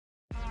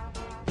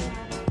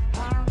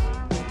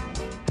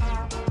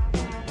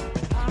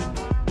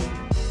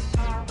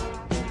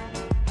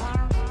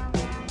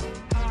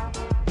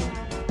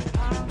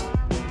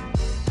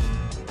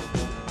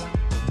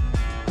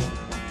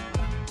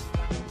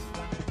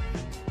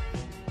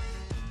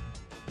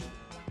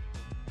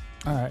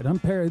All right, I'm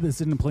Perry. This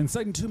is In Plain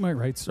Sight. And to my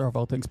right, star of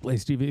all things,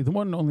 Blaze TV, the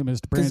one and only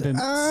Mr. Brandon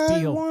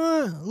Steele. I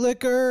want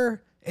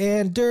liquor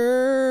and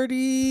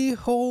dirty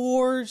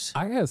whores.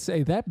 I gotta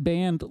say, that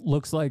band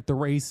looks like the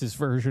racist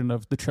version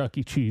of the Chuck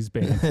E. Cheese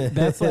band.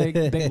 That's like,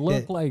 they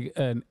look like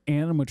an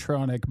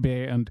animatronic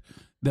band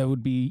that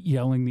would be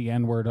yelling the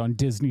N-word on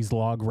Disney's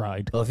log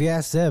ride. Well, if you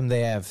ask them,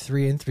 they have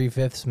 3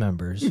 3/5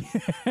 members.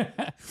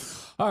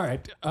 All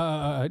right,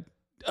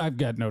 I've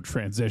got no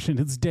transition.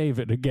 It's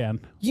David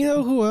again. You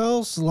know who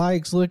else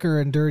likes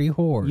liquor and dirty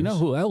whores? You know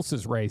who else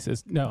is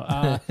racist?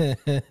 No,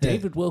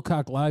 David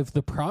Wilcock live,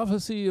 The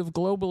Prophecy of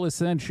Global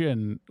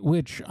Ascension,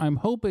 which I'm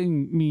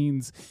hoping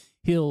means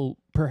he'll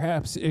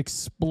perhaps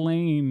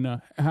explain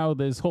how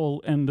this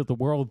whole end of the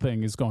world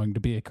thing is going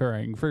to be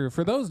occurring.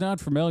 For those not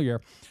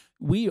familiar,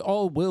 we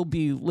all will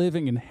be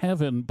living in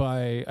heaven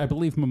by, I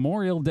believe,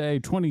 Memorial Day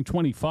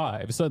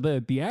 2025. So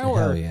the hour,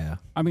 Hell yeah.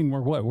 I mean,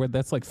 we're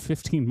that's like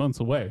 15 months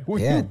away.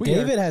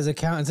 David has a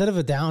count. Instead of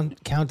a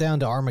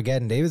countdown to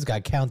Armageddon, David's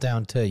got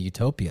countdown to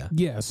Utopia.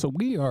 Yeah, so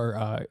we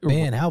are...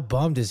 Man, how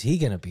bummed is he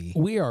going to be?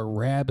 We are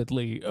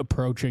rapidly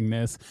approaching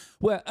this.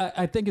 Well,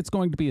 I think it's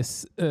going to be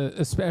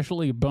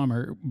especially a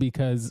bummer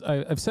because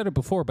I've said it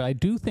before, but I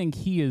do think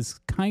he is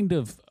kind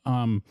of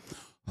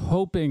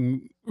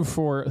hoping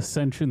for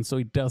Ascension so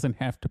he doesn't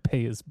have to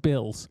pay his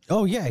bills.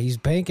 Oh, yeah. He's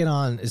banking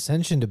on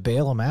Ascension to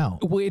bail him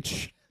out.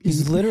 Which... He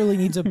literally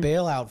needs a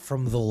bailout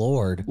from the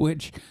Lord.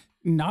 Which...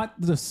 not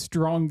the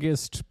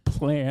strongest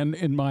plan,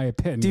 in my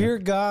opinion. Dear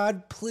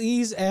God,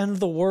 please end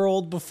the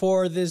world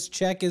before this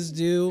check is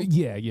due.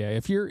 Yeah.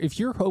 If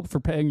your hope for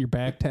paying your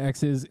back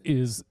taxes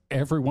is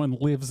everyone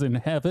lives in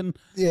heaven,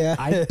 yeah,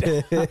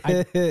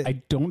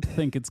 I don't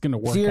think it's going to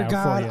work Dear out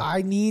God, for you.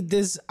 I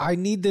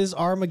need this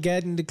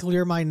Armageddon to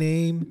clear my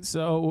name.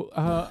 So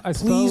I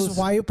please suppose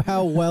wipe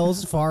out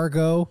Wells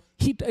Fargo.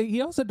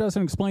 He also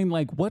doesn't explain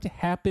like what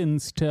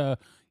happens to,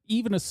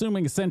 even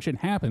assuming Ascension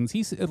happens.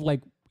 He's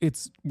like,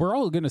 we're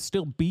all going to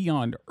still be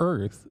on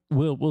Earth.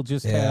 We'll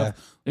just have,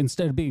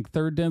 instead of being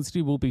third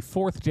density, we'll be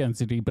fourth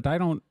density. But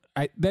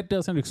that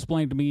doesn't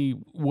explain to me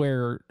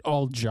where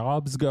all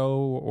jobs go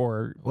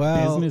or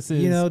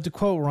businesses. You know, to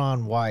quote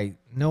Ron White,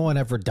 no one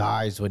ever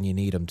dies when you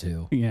need them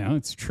to. Yeah,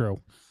 it's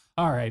true.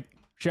 All right,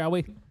 shall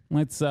we?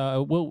 Let's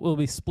we'll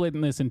be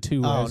splitting this in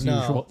two as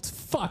usual.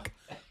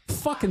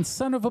 Fucking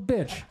son of a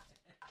bitch.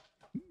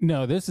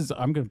 No,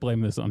 I'm going to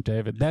blame this on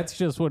David. That's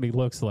just what he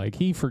looks like.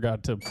 He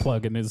forgot to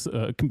plug in his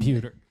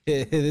computer.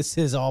 This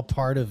is all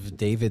part of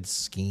David's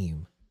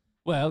scheme.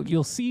 Well,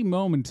 you'll see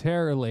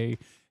momentarily,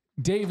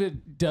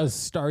 David does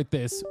start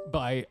this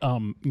by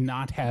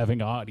not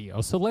having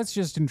audio. So let's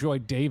just enjoy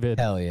David.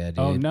 Hell yeah, dude.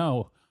 Oh,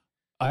 no.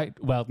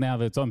 Now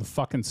that it's on the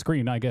fucking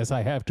screen, I guess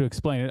I have to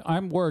explain it.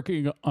 I'm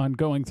working on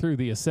going through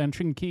the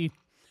Ascension key,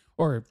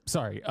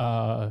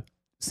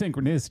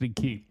 synchronicity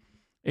key,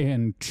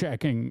 and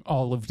checking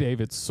all of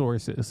David's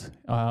sources.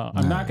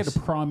 I'm not going to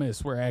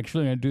promise we're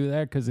actually going to do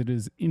that because it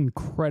is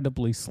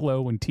incredibly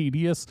slow and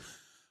tedious.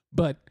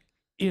 But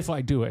if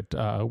I do it,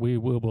 we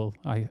will.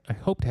 I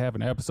hope to have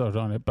an episode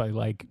on it by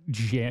like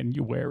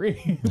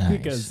January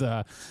because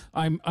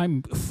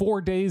I'm 4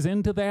 days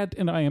into that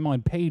and I am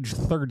on page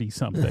 30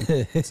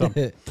 something. So,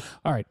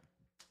 all right,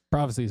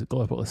 Prophecies of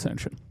Global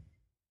Ascension.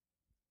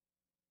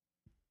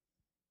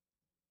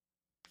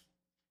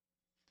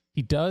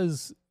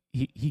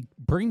 He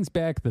brings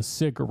back the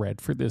cigarette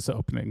for this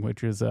opening,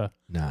 which is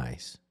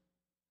nice.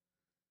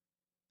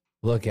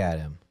 Look at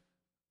him.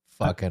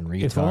 Fucking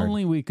retard. If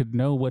only we could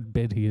know what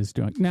bit he is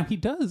doing. Now, he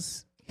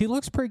does. He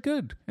looks pretty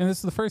good. And this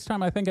is the first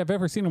time I think I've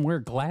ever seen him wear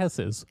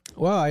glasses.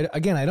 Well,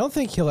 I don't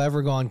think he'll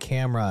ever go on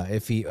camera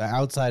if he,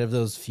 outside of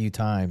those few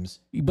times.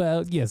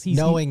 Well, yes. He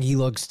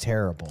looks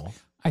terrible.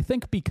 I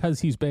think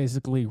because he's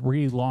basically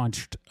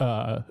relaunched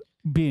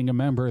being a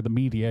member of the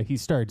media, he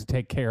started to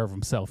take care of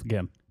himself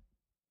again.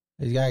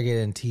 He's got to get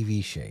in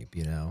TV shape,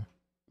 you know?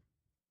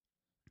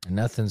 And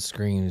nothing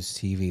screams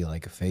TV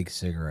like a fake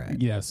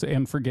cigarette. Yes,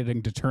 and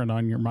forgetting to turn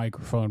on your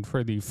microphone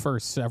for the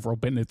first several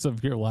minutes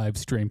of your live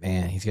stream.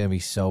 Man, he's going to be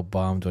so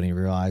bummed when he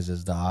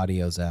realizes the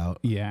audio's out.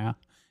 Yeah.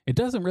 It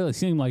doesn't really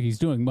seem like he's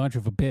doing much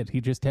of a bit. He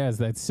just has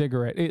that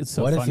cigarette. It's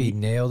so funny. What if he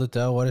nailed it,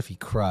 though? What if he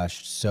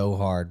crushed so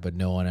hard, but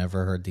no one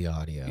ever heard the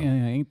audio?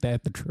 Yeah, ain't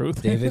that the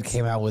truth? David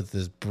came out with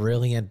this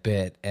brilliant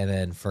bit and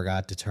then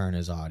forgot to turn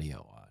his audio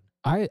on.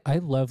 I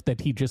love that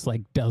he just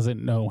like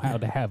doesn't know how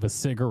to have a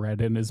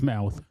cigarette in his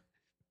mouth.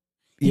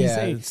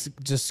 It's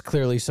just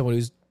clearly someone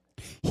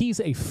he's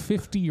a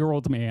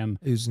 50-year-old man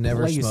who's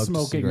never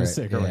smoking a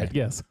cigarette.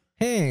 Yeah. Yes.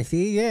 Hey,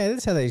 see, this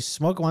is how they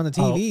smoke on the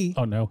TV.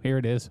 Oh no, here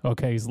it is.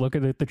 Okay, he's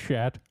looking at the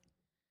chat.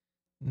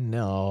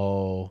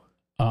 No.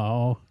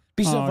 Oh.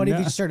 Be so funny if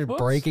he started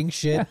breaking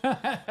shit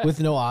with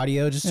no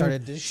audio, just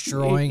started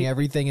destroying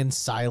everything in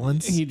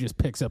silence. He just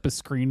picks up his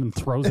screen and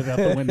throws it out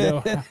the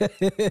window.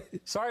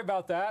 Sorry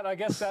about that. I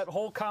guess that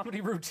whole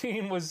comedy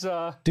routine was...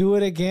 Do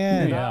it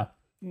again. Yeah.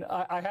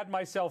 I had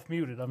myself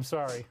muted. I'm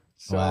sorry.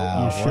 So,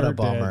 wow, what a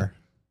bummer.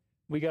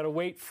 We got to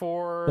wait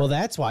for... Well,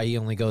 that's why he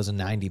only goes in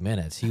 90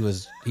 minutes. He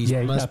must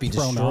be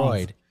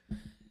destroyed.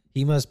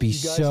 He must be you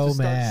guys so to start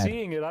mad.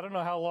 seeing it. I don't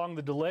know how long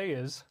the delay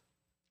is.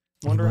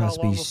 He Wonder how must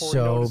long be before he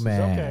so notices.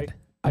 mad. Okay.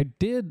 I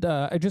did.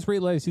 I just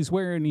realized he's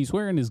wearing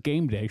his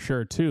game day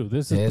shirt too.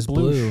 This is Yeah, it's the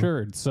blue blue.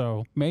 shirt,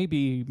 so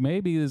maybe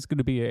there's going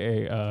to be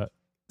a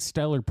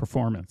stellar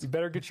performance. You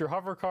better get your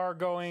hover car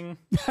going.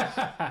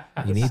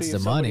 He needs the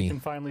money. Can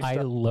finally I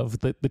start. love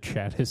that the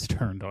chat has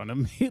turned on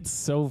him. It's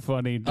so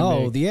funny to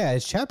Oh, me yeah.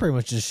 His chat pretty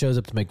much just shows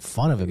up to make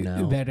fun of him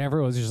now. that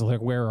everyone's just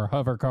like, "Where are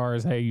hover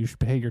cars? Hey, you should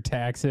pay your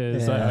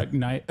taxes."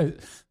 Yeah.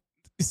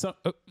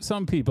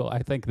 Some people, I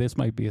think this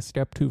might be a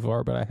step too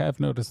far, but I have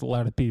noticed a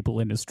lot of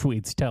people in his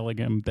tweets telling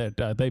him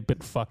that they've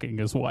been fucking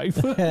his wife.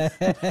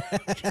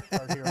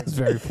 It's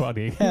very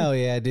funny. Hell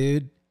yeah,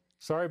 dude.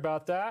 Sorry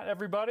about that,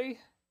 everybody.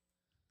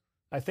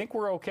 I think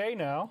we're okay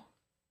now.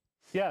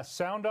 Yes,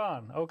 sound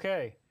on.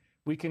 Okay.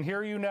 We can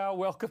hear you now.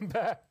 Welcome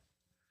back.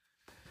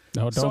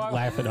 No, don't So I-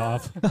 laugh it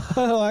off.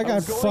 Oh, I got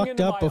was going fucked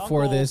into up my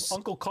before this.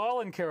 Uncle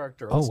Colin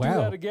character. Oh, Let's do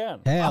wow. that again.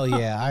 Hell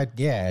yeah.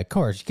 Yeah, of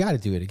course. You got to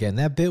do it again.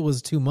 That bit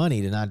was too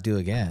money to not do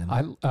again.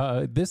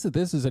 This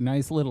is a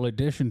nice little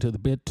addition to the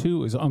bit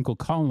too. Is Uncle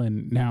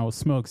Colin now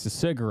smokes a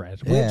cigarette?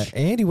 Yeah, Which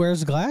and he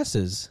wears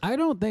glasses. I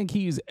don't think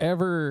he's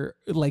ever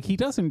he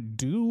doesn't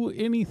do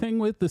anything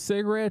with the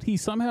cigarette. He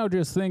somehow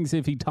just thinks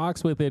if he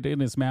talks with it in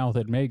his mouth,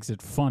 it makes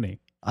it funny.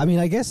 I mean,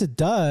 I guess it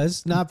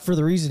does, not for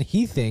the reason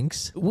he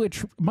thinks.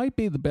 Which might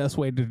be the best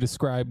way to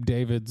describe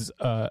David's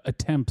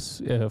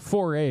attempts,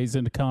 forays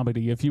into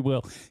comedy, if you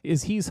will,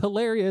 is he's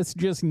hilarious,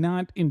 just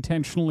not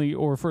intentionally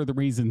or for the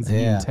reasons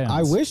he Yeah, intends.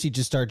 I wish he'd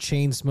just start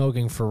chain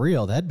smoking for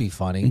real. That'd be You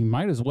funny.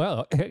 might as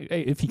well.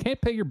 Hey, if you can't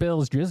pay your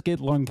bills, just get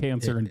lung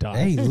cancer and die.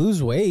 Hey,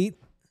 lose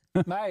weight.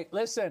 Mate,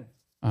 listen.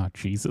 Oh,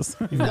 Jesus.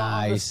 You gotta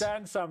Nice.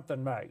 understand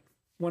something, mate.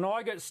 When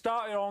I get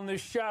started on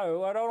this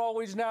show, I don't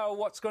always know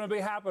what's going to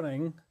be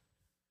happening.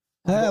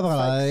 I've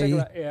got a fake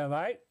cigarette here,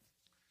 mate.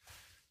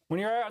 When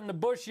you're out in the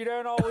bush, you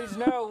don't always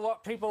know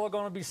what people are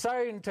going to be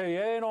saying to you.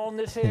 And on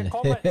this here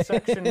comment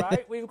section,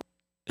 mate, we've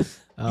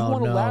Oh,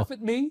 want to no. laugh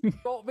at me?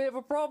 Got a bit of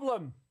a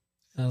problem.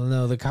 I don't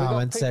know, the We got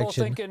comment people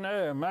section. thinking,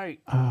 oh,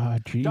 mate, Ah,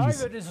 jeez.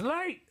 David is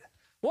late.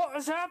 What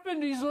has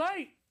happened? He's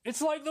late.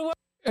 It's like the way.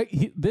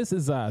 This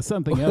is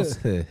something else.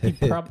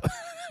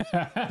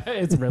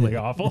 It's really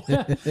awful.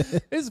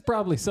 This is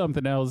probably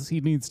something else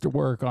he needs to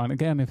work on.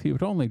 Again, if he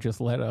would only just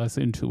let us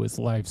into his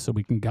life so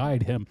we can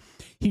guide him,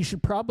 he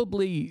should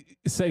probably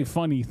say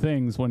funny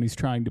things when he's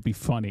trying to be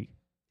funny.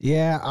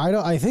 Yeah,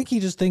 I think he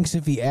just thinks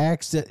if he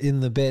acts it in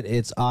the bit,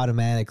 it's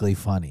automatically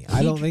funny.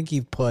 I don't think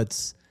he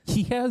puts.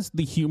 He has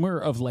the humor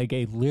of like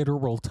a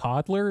literal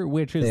toddler,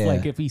 which is Yeah.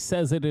 like if he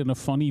says it in a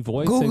funny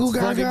voice, Goo goo it's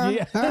funny. gaga.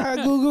 Yeah. Ah,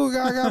 goo goo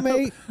gaga,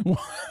 mate.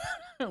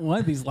 One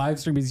of these live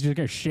streams, he's just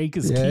gonna shake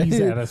his Yeah. keys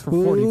at us for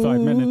 45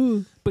 Ooh.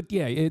 minutes. But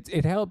yeah,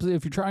 it helps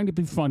if you're trying to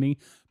be funny.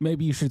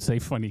 Maybe you should say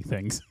funny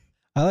things.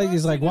 I like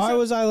he's like, why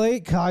was I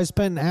late? 'Cause I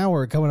spent an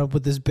hour coming up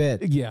with this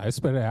bit. Yeah, I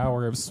spent an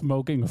hour of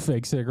smoking a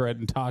fake cigarette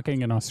and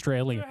talking in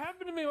Australian. It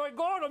happened to me. My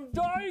God, I'm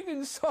dying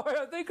inside.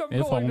 I think I'm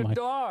If going only.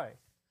 to die.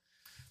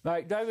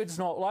 Mate, David's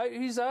not late.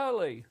 He's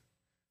early.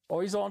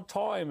 Or he's on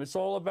time. It's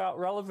all about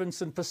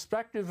relevance and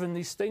perspective and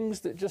these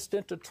things that just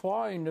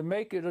intertwine to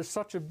make it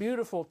such a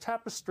beautiful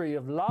tapestry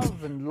of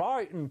love and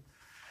light and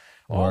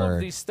all of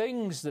Word. these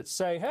things that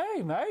say,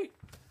 hey, mate,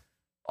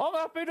 I'm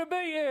happy to be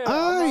here.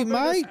 Aye, I'm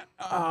happy to- mate.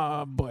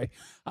 Oh boy,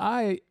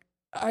 I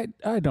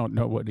don't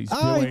know what he's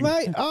Aye, doing.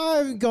 mate.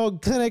 I've gone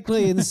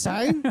clinically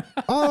insane.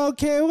 I don't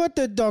care what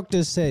the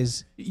doctor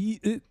says.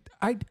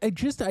 I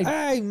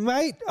Hey,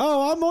 mate.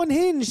 Oh, I'm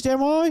unhinged,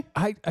 am I?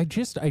 I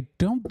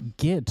don't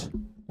get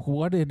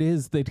what it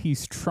is that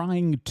he's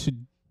trying to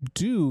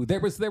do. There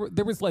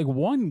was like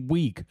 1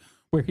 week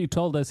where he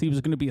told us he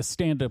was going to be a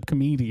stand-up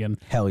comedian,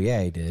 Hell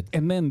yeah, he did.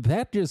 and then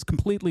that just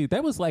completely,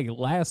 that was like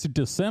last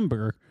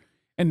December,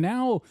 and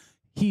now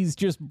he's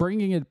just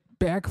bringing it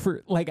back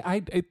for like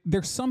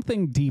there's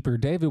something deeper.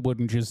 David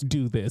wouldn't just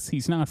do this.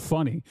 He's not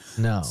funny.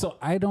 No. So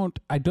I don't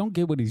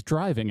get what he's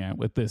driving at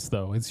with this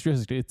though.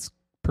 It's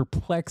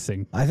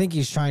perplexing. I think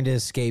he's trying to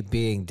escape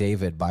being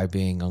David by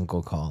being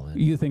Uncle Colin.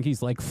 You think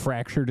he's like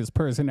fractured his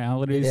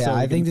personality? Yeah, so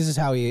I think this is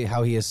how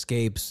he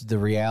escapes the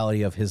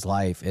reality of his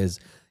life is,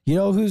 you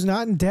know who's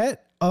not in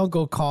debt?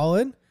 Uncle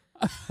Colin.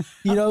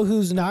 You know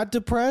who's not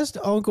depressed?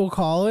 Uncle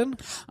Colin.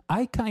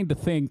 I kind of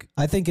think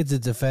I think it's a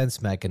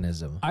defense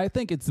mechanism.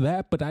 it's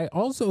that, but I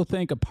also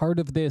think a part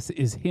of this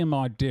is him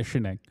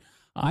auditioning.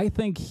 I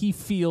think he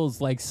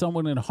feels like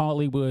someone in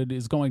Hollywood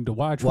is going to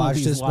watch one of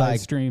these this live like,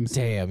 streams.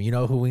 damn, you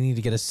know who we need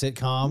to get a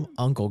sitcom?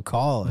 Uncle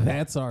Colin.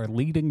 That's our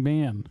leading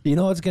man. You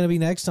know what's going to be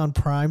next on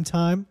prime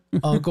time?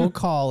 Uncle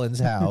Colin's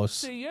house.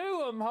 See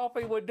you. I'm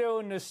happy we're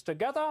doing this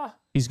together.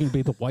 He's going to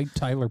be the white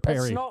Tyler Let's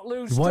Perry. not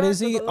lose What track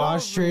is of he? the love and the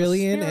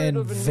Australian spirit and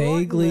of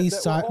vaguely enlightenment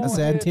that we're all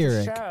here to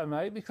satiric. share,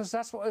 mate, because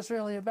that's what it's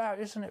really about,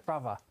 isn't it,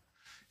 brother?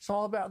 It's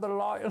all about the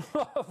light and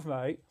love,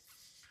 mate.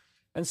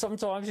 And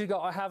sometimes you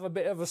got to have a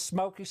bit of a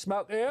smoky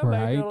smoke here,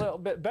 Right. maybe a little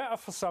bit better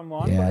for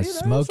someone. Yeah, but, you know,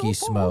 smoky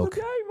it's all part of smoke.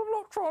 the game. I'm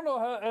not trying to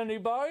hurt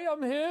anybody.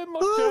 I'm here, my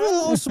I've chance.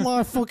 lost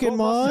my fucking Got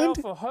mind.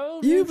 myself a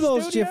whole You've new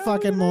lost your studio,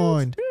 fucking and it's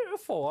mind.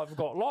 beautiful. wonderful. I've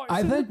got lots.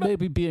 I think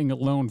maybe being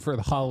alone for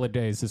the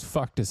holidays has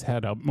fucked his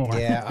head up more.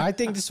 Yeah, I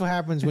think this is what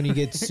happens when you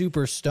get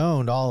super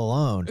stoned all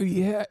alone.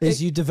 Yeah.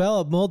 Is you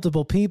develop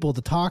multiple people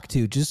to talk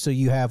to just so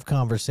you have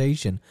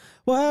conversation.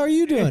 Well, how are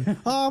you doing?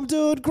 Oh, I'm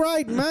doing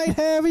great, mate.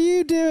 How are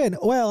you doing?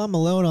 Well, I'm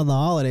alone on the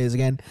holidays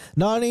again.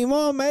 Not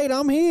anymore, mate.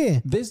 I'm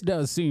here. This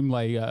does seem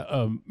like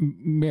a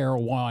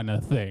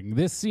marijuana thing.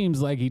 This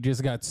seems like he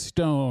just got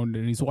stoned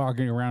and he's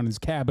walking around his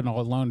cabin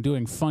all alone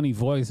doing funny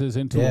voices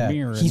into a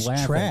mirror he's and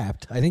laughing.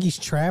 trapped. I think he's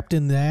trapped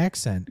in the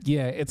accent.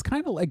 Yeah, it's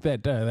kind of like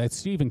that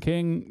Stephen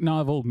King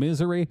novel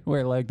Misery,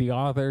 where like the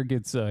author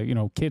gets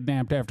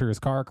kidnapped after his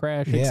car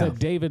crash. Yeah. Except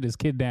David is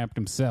kidnapped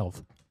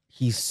himself.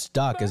 He's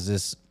stuck as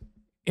this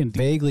And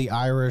vaguely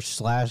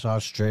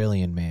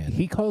Irish/Australian man.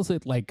 he calls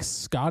it like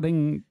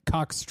Scotting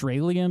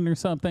Cockstralian or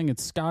something.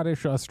 It's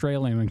Scottish,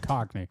 Australian, and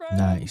Cockney.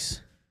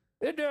 Nice.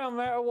 It don't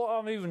matter what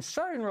I'm even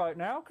saying right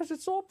now because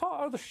it's all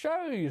part of the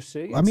show, you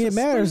see. I mean, it It's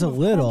matters a stream of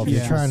little if you're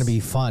Yes. trying to be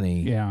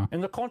funny. Yeah.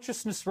 And the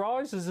consciousness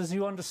rises as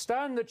you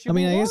understand that you I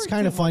mean, were I guess it's worried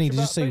kind of too funny much to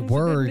just about say things that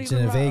didn't words in even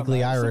a matter, vaguely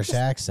man. So Irish just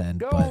accent,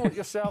 Go on but with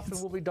yourself and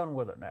we'll be done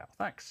with it now.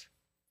 Thanks.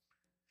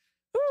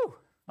 Woo!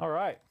 All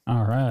right.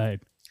 All right.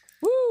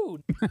 Woo!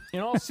 In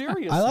all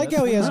seriousness. I like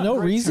how he has no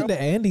great reason show. to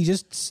end. He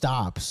just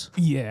stops.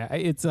 Yeah,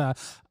 it's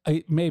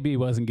maybe he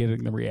wasn't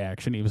getting the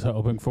reaction he was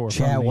hoping for.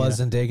 from Chat the,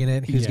 wasn't digging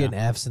it. He was yeah. getting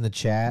F's in the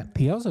chat.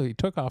 He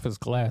took off his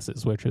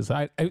glasses, which is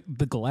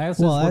the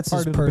glasses. Well, were that's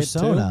part his of the bit too?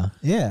 persona.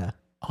 Yeah.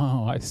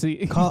 Oh, I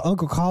see.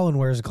 Uncle Colin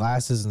wears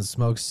glasses and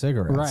smokes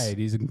cigarettes. Right,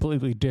 he's a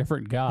completely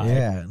different guy.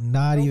 Yeah,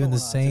 not What's even the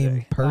going on same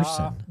today?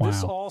 person.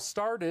 This Wow. all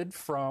started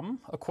from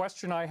a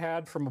question I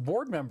had from a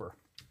board member.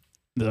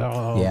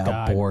 Oh, yeah,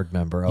 God. a board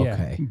member.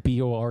 Okay. Yeah,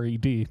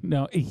 BORED.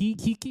 No, he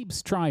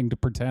keeps trying to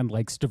pretend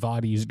like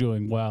Stavati's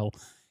doing well,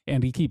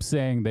 and he keeps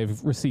saying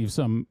they've received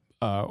some,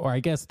 or I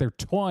guess they're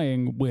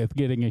toying with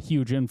getting a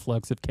huge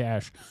influx of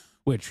cash,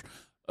 which,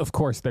 of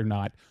course, they're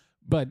not.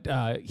 But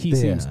he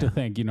seems to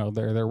think,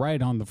 they're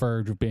right on the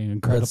verge of being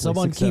incredibly But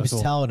someone successful.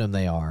 keeps telling him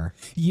they are.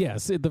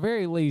 Yes, at the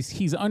very least,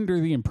 he's under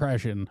the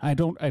impression. I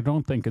don't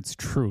think it's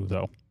true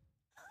though.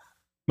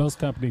 Most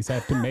companies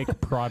have to make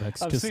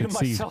products I'm to seeing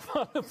succeed. myself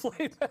on the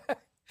playback.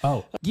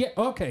 Oh, yeah,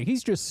 okay.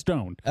 He's just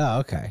stoned. Oh,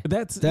 okay.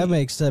 That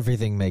makes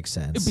everything make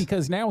sense.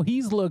 because now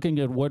he's looking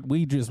at what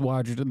we just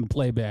watched in the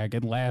playback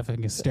and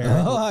laughing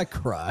hysterically. Oh, I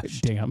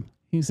crushed. Damn,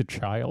 he's a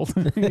child.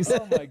 He's-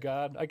 Oh my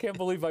God. I can't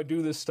believe I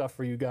do this stuff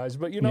for you guys.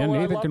 But you know yeah, what?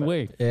 I neither love can it.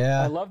 we.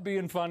 Yeah. I love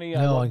being funny.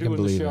 I No love one can doing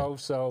the believe show.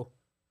 So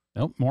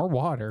Nope, more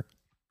water.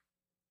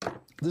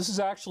 this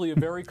is actually a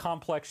very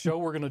complex show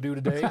we're going to do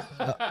today.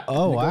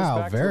 Oh, goes wow.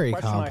 back to a Very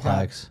question I had.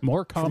 complex.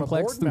 More a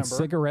complex board than member.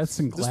 cigarettes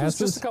and This was glasses.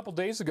 just a couple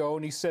days ago,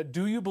 and he said,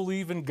 "Do you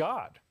believe in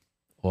God?"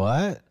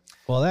 What?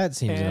 Well, that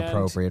seems And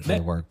inappropriate for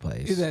the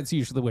workplace. That's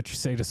usually what you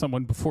say to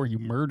someone before you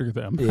murder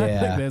them. I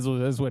Yeah. think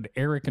that's what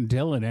Eric and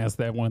Dylan asked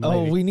that one Oh,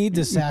 lady. we need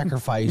to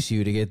sacrifice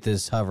you to get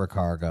this hover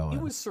car He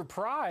going. was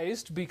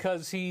surprised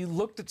because he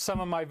looked at some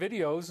of my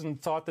videos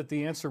and thought that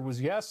the answer was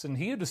yes, and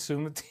he had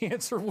assumed that the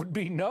answer would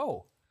be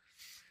no.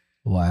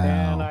 Wow.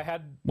 And I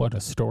had What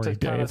a story, to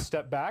kind of Dave.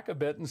 step back a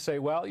bit and say,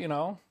 well,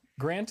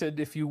 granted,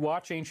 if you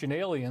watch Ancient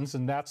Aliens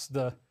and that's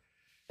the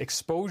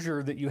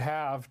exposure that you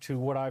have to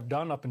what I've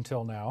done up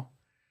until now,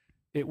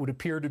 it would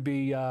appear to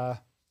be, a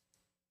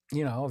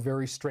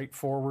very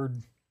straightforward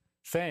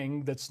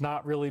thing that's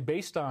not really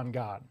based on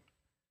God.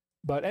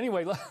 But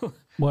anyway,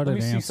 What let an me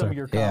see some answer. of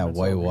your Yeah, comments.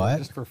 wait, over here, what?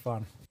 just for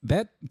fun.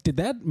 Did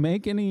that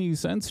make any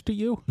sense to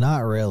you? Not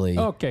really.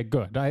 Okay,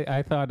 good.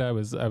 I thought I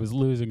was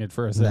losing it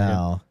for a second.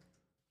 No.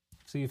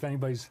 See if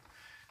anybody's.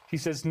 He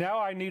says, now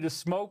I need a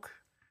smoke.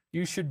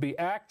 You should be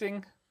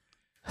acting.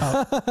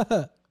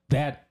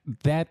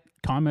 That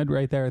comment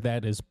right there,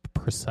 that is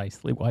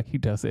precisely why he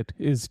does it,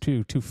 is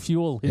to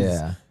fuel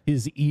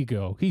his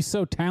ego. He's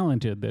so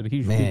talented that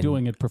he should be Man.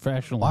 doing it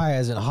professionally. Why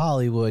hasn't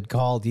Hollywood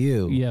called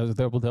you? Yeah,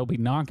 they'll be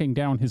knocking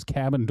down his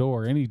cabin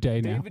door any day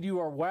now. David, you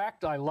are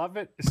whacked. I love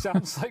it. It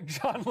sounds like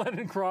John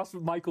Lennon crossed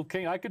with Michael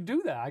Caine. I could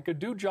do that. I could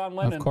do John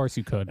Lennon Of course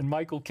you could. and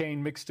Michael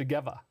Caine mixed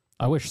together.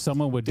 I wish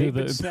someone would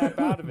David, do snap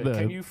out of it. the-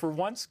 Can you, for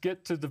once,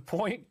 get to the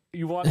point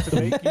you want to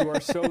make? You are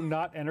so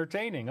not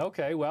entertaining.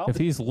 Okay, well, If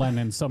he's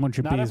Lennon, someone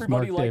should not be his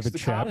Mark everybody likes David the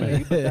Chapman.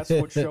 comedy, but that's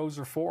what shows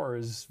are for,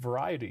 is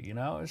variety,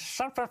 It's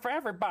something for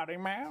everybody,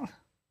 man.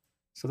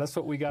 So that's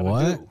what we got to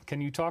What? do.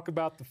 Can you talk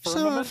about the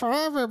Something firmament? for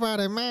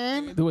everybody,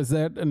 man. Was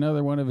that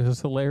another one of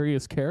his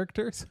hilarious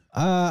characters?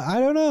 I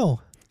don't know.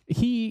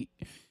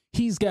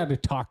 He's got to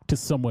talk to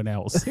someone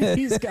else.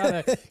 He's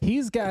got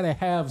to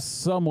have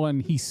someone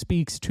he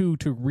speaks to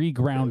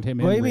reground him.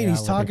 What do in you mean? He's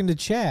reality. talking to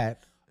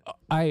chat.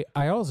 I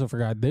also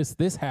forgot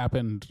this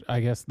happened.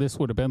 I guess this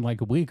would have been like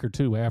a week or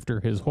two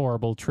after his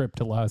horrible trip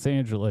to Los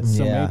Angeles.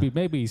 So Yeah.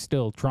 maybe he's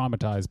still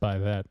traumatized by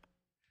that.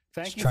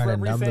 Thank Just you trying for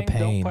to numb the everything.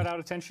 pain. Don't put out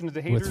attention to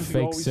the haters. You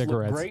fake always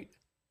cigarettes. look great.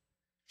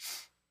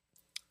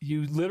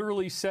 You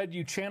literally said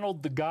you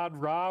channeled the God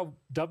Ra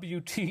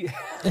WT.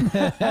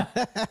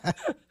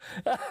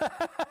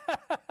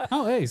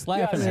 Oh, hey, he's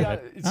laughing Yeah, at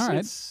it. it's- All right,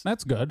 it's-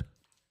 that's good.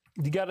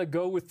 you got to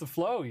go with the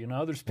flow. You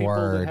know, there's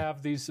people that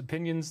have these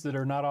opinions that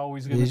are not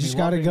always going to be. You just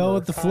got to go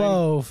with the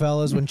flow,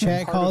 fellas. When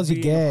Chad calls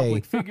you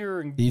gay,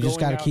 you just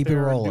got to keep it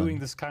rolling. Doing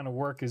this kind of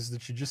work is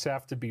that you just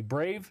have to be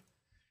brave.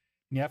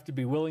 You have to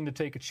be willing to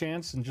take a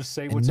chance and just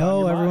say what's on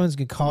your mind. Everyone's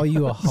going to call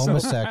you a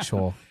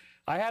homosexual.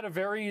 I had a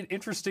very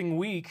interesting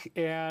week,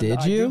 and I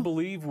do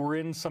believe we're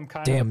in some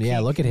kind of Damn, yeah,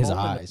 look at his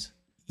eyes.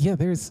 Yeah,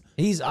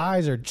 these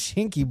eyes are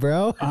chinky,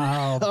 bro.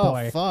 Oh,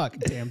 boy. Fuck.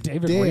 Damn,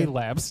 David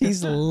relapsed.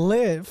 He's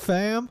lit,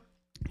 fam.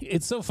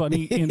 It's so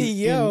funny in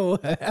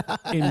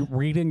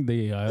reading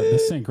the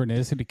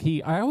synchronicity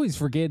key. I always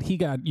forget he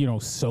got,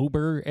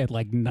 sober at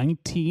like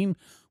 19,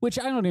 which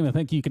I don't even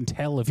think you can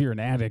tell if you're an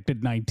addict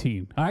at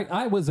 19.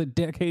 I was a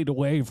decade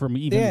away from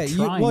even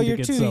trying to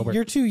get sober.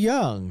 You're too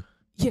young.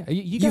 Yeah,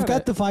 you've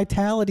got the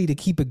vitality to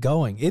keep it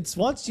going. It's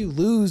once you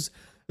lose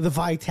the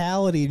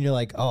vitality and you're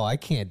like, oh, I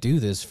can't do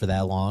this for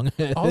that long.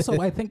 Also,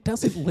 I think,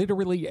 doesn't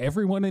literally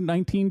everyone at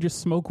 19 just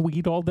smoke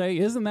weed all day?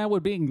 Isn't that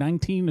what being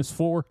 19 is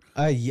for?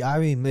 I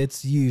mean,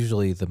 it's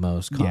usually the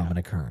most common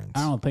occurrence.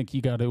 I don't think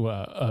you got to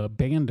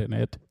abandon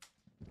it.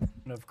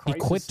 You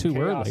quit too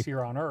early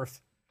here on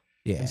Earth.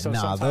 Yeah, and so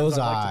those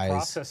I like eyes. to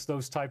process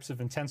those types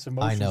of intense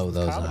emotions. I know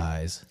those comedy.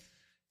 eyes.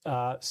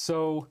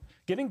 So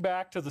getting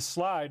back to the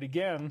slide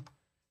again.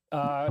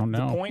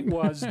 The point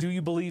was, do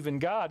you believe in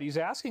God? He's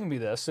asking me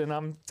this, and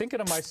I'm thinking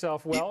to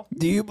myself, well,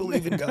 do you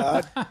believe in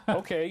God?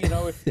 Okay,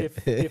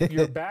 if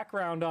your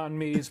background on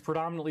me is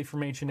predominantly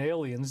from Ancient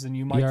Aliens, then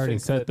you might already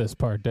think said that this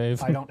part,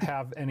 Dave. I don't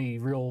have any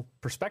real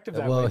perspective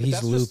that way. Well, But he's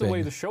that's looping. just the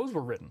way the shows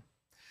were written.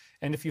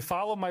 And if you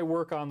follow my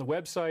work on the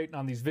website,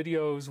 on these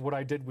videos, what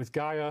I did with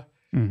Gaia,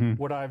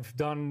 what I've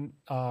done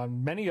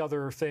on many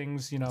other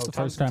things, it's the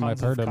first time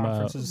I've heard him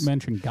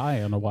mention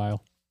Gaia in a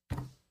while.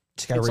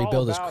 Just got to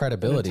rebuild his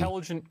credibility. An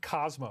intelligent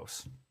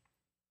cosmos.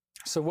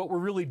 So what we're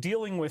really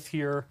dealing with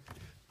here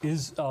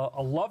is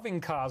a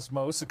loving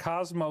cosmos, a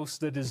cosmos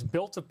that is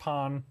built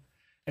upon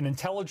an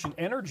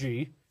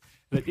energy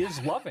that is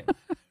loving.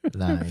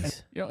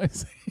 Nice.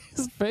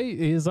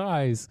 His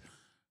eyes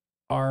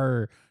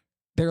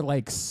they're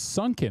like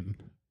sunken.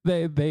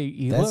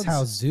 That's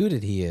how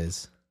zooted he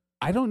is.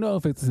 I don't know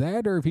if it's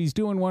that or if he's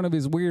doing one of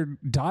his weird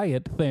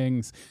diet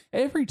things.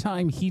 Every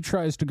time he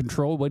tries to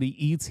control what he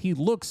eats, he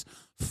looks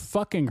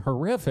fucking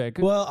horrific.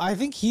 Well, I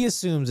think he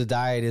assumes a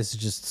diet is to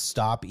just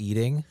stop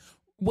eating.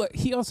 But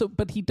he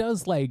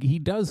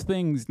does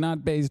things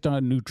not based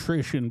on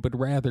nutrition, but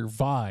rather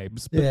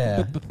vibes.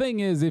 But the thing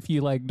is, if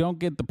you don't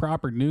get the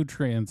proper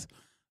nutrients,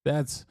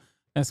 that's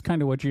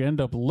kind of what you end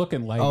up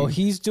looking like. Oh,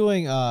 he's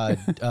doing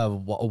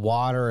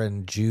water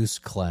and juice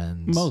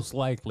cleanse. Most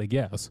likely,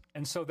 yes.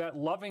 And so that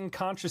loving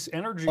conscious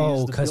energy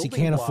is the because he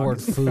can't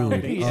afford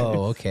food.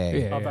 Oh,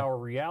 okay. Of our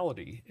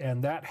reality.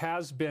 And that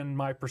has been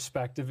my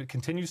perspective. It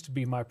continues to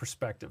be my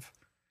perspective.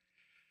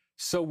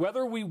 So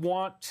whether we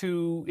want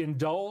to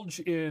indulge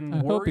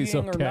in worrying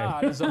or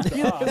not is up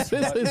to us.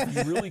 But if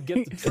you really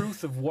get the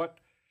truth of what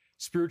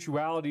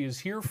spirituality is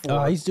here for.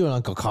 Oh, he's doing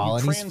Uncle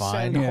Colin. He's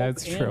fine. Yeah,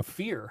 that's true.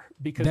 Fear,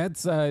 because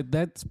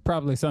that's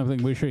probably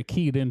something we should have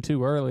keyed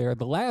into earlier.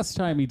 The last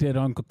time he did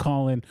Uncle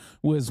Colin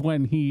was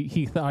when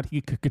he thought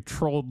he could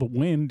control the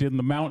wind in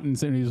the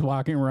mountains, and he's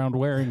walking around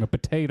wearing a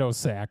potato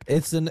sack.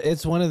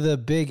 It's one of the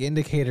big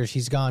indicators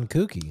he's gone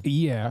kooky.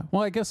 Yeah.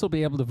 Well, I guess he'll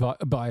be able to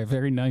buy a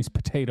very nice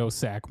potato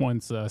sack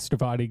once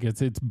Stavati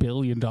gets its $1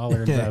 billion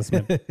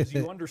investment. Because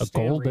you understand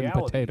a golden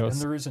reality, potato. And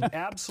there is an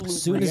absolute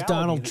as soon as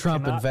Donald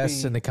Trump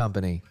invests in the company.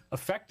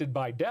 Affected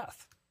by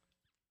death.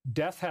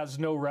 Death has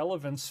no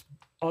relevance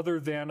other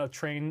than a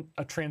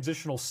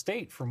transitional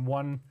state from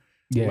one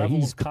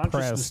level of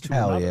consciousness to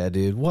another. Hell yeah,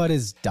 dude. What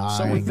is dying,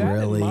 so with that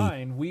really? in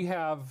mind, we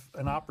have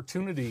an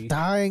opportunity.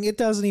 Dying, it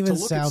doesn't even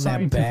sound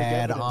that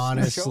bad,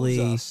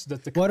 honestly.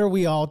 What are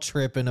we all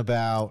tripping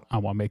about? I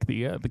want to make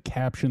the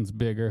captions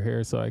bigger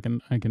here so I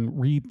can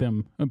read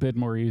them a bit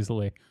more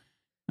easily.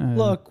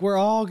 Look, we're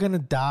all going to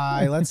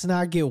die. Let's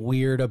not get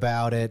weird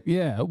about it.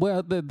 Yeah,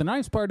 well, the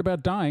nice part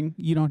about dying,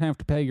 you don't have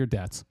to pay your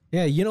debts.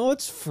 Yeah, you know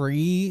what's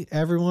free,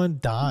 everyone?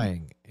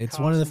 Dying. It's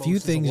one of the few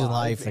things in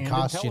life that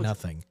costs you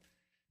nothing.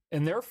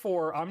 And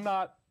therefore, I'm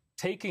not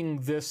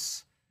taking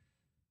this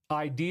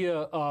idea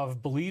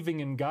of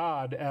believing in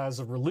God as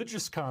a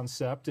religious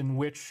concept in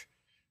which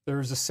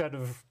there's a set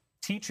of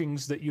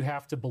teachings that you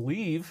have to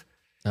believe,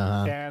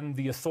 and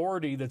the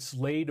authority that's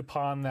laid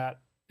upon that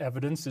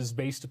evidence is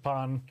based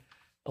upon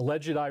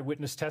alleged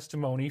eyewitness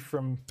testimony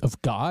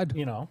of God,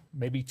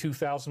 maybe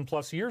 2,000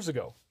 plus years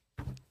ago.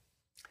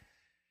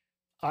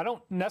 I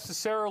don't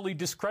necessarily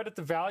discredit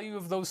the value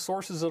of those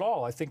sources at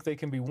all. I think they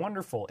can be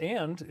wonderful.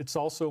 And it's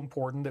also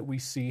important that we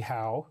see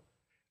how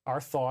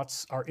our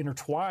thoughts are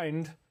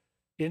intertwined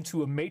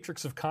into a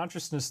matrix of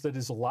consciousness that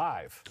is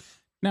alive.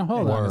 Now,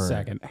 hold on a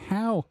second.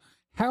 How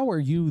are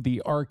you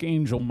the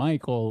Archangel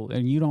Michael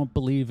and you don't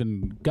believe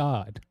in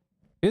God?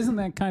 Isn't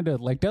that kind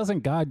of doesn't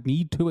God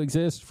need to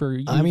exist for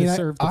you to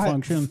serve the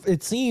function?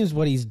 It seems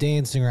what he's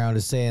dancing around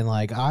is saying,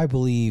 I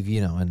believe,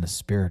 in the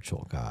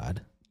spiritual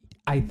God.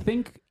 I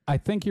think I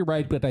think you're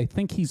right, but I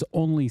think he's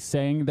only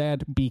saying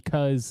that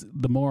because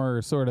the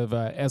more sort of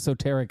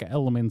esoteric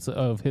elements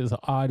of his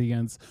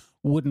audience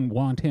wouldn't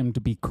want him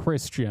to be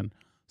Christian.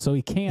 So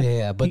he can't.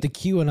 Yeah, but the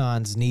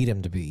QAnons need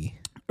him to be.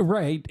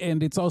 Right,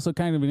 and it's also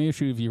kind of an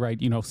issue if you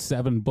write,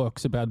 7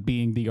 books about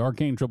being the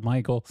Archangel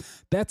Michael.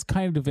 That's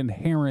kind of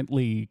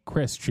inherently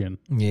Christian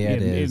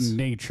in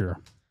nature.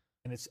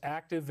 And it's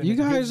active, and you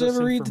guys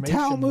ever read the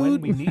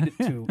Talmud? When we need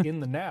it to in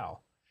the now.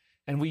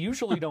 And we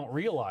usually don't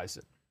realize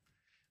it.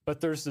 But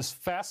there's this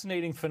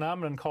fascinating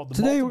phenomenon called the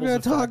Today we're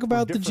going to talk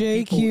about the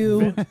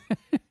JQ.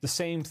 The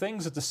same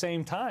things at the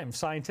same time,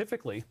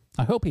 scientifically.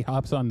 I hope he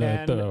hops on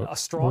the a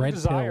strong red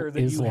desire pill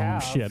that Islam you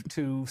have shit.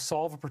 to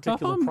solve a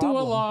particular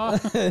problem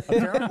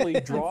apparently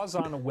draws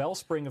on a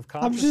wellspring of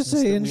I'm consciousness.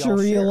 just saying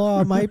Sharia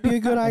law might be a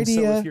good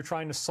idea. So if you're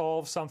trying to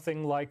solve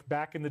something like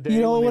back in the day,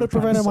 you know what would have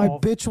prevented my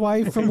bitch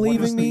wife from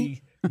leaving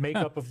me?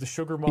 Makeup of the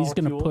sugar molecule. He's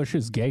going to push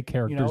his gay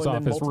characters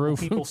off his roof.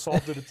 People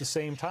solved it at the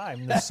same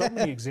time. There's so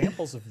many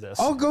examples of this.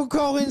 Uncle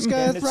Colin's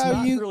going to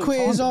throw you really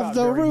quiz off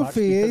the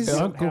roofies.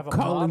 Uncle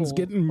Colin's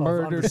getting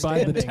murdered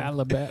by the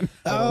Taliban.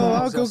 Oh,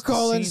 Uncle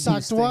Colin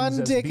sucked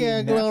one dick in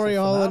a glory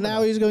hole, and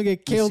now he's going to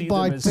get killed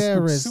by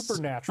terrorists.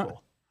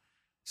 Supernatural.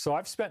 So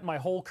I've spent my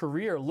whole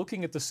career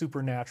looking at the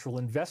supernatural,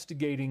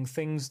 investigating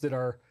things that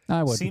are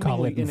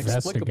seemingly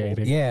inexplicable.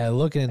 Yeah,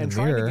 looking in the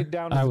mirror. Trying to get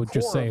down to I the would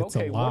core just say of, it's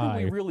a what are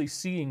we lie. really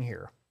seeing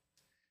here?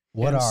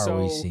 What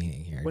are we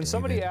seeing here, When David?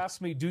 somebody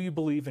asks me, do you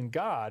believe in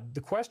God?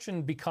 The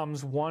question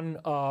becomes one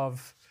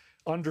of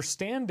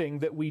understanding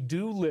that we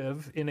do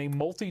live in a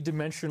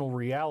multidimensional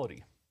reality.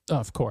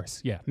 Of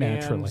course, yeah,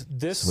 naturally. And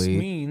this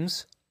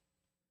means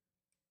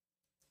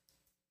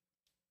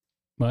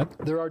what?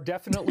 There are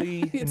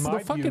definitely, in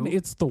my view,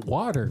 it's the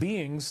water.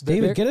 beings that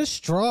David, get a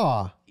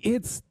straw.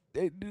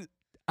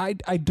 I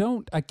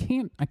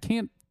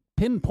can't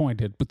pinpoint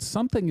it, but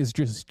something is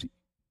just,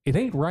 it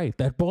ain't right.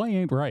 That boy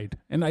ain't right,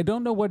 and I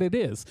don't know what it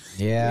is.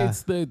 Yeah,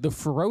 it's the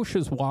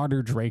ferocious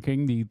water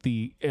drinking,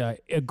 the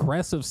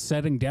aggressive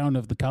setting down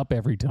of the cup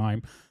every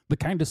time, the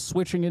kind of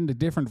switching into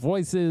different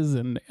voices,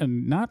 and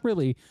not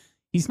really.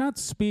 He's not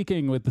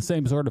speaking with the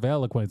same sort of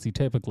eloquence he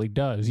typically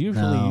does.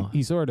 Usually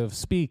he sort of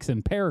speaks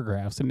in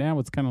paragraphs, and now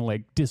it's kind of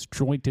like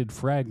disjointed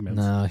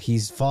fragments. No,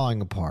 he's falling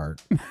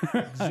apart.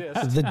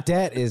 The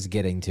debt is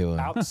getting to him.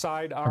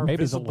 Outside our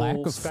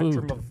visible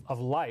spectrum of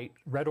light,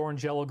 red,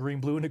 orange, yellow,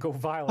 green, blue, indigo,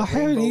 violet, I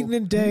haven't eaten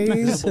in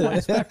days.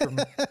 Spectrum,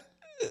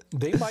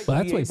 they might that's be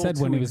what he able said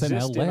to when he was in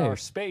exist LA. in our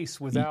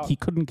space without he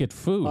couldn't get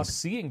food. us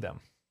seeing them.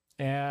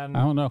 And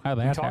I don't know how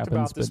that we talked happens,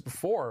 about this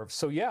before.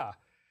 So yeah.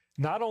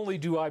 Not only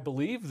do I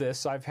believe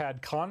this, I've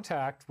had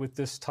contact with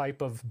this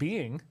type of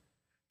being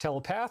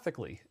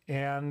telepathically,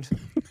 and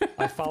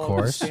I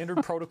followed the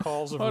standard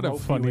protocols of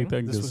remote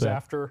viewing. This was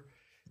after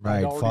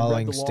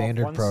following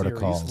standard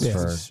protocols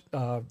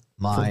for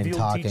mind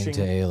talking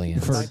to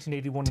aliens. For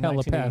 1981 to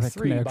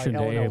 1983 by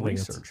Eleanor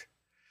Research.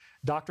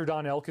 Dr.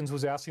 Don Elkins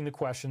was asking the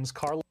questions.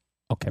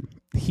 Okay,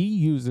 he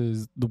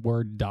uses the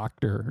word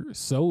doctor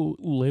so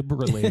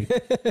liberally.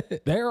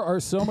 There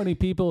are so many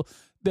people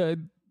that.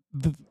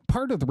 The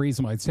part of the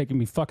reason why it's taking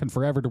me fucking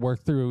forever to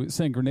work through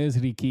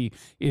Synchronicity Key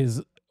is,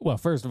 well,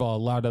 first of all,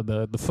 a lot of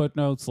the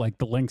footnotes, like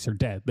the links are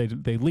dead.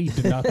 They lead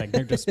to nothing.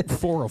 They're just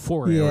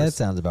 404 errors. Yeah, that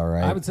sounds about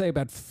right. I would say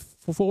about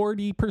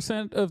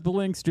 40% of the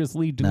links just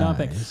lead to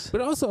nothing.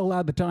 But also a lot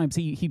of the times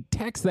he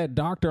tacks that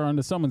doctor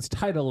onto someone's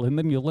title, and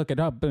then you look it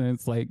up and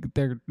it's like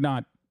they're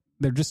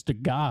just a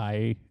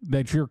guy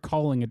that you're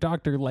calling a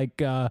doctor, like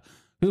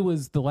who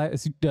was the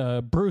last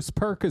Bruce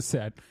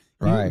Percocet.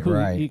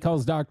 Right. He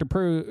calls Dr.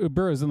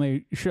 Bruce, and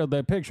they showed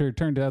that picture. It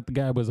turned out the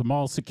guy was a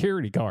mall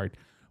security guard,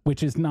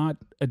 which is not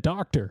a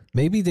doctor.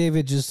 Maybe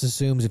David just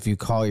assumes if you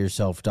call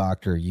yourself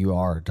doctor, you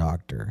are a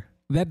doctor.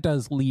 That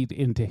does lead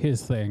into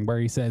his thing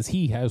where he says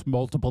he has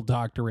multiple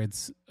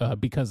doctorates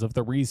because of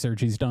the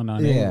research he's done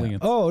on aliens.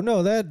 Oh,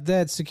 no,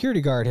 that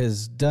security guard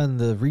has done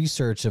the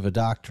research of a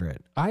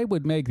doctorate. I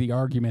would make the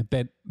argument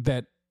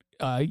that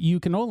you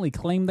can only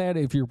claim that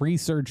if your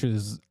research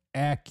is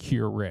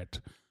accurate.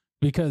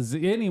 Because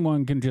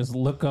anyone can just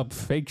look up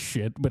fake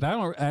shit, but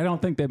I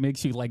don't think that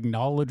makes you like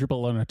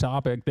knowledgeable on a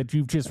topic that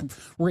you've just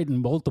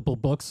written multiple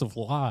books of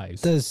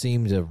lies. It does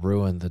seem to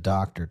ruin the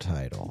doctor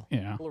title.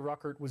 Yeah.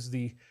 Ruckert was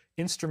the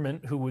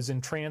instrument who was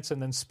in trance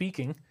and then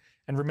speaking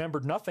and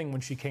remembered nothing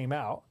when she came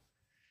out.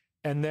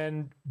 And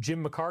then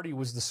Jim McCarty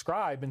was the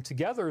scribe, and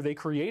together they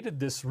created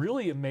this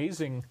really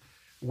amazing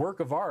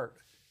work of art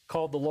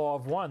called The Law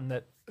of One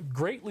that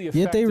greatly affected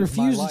Yet they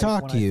refused my life to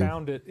talk when to you. I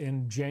found it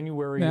in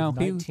January of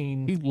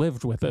 1996. He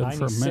lived with it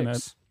for a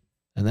minute.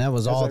 And that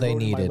was all they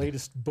needed. My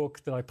latest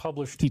book that I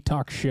published. He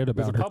talks shit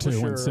about her too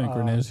in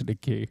Synchronicity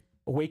Key.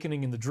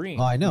 Awakening in the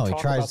Dream. Oh, I know. He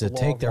tries to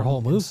take their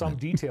whole movement. Some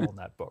detail in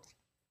that book.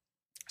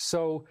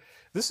 So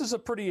this is a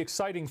pretty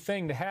exciting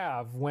thing to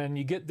have when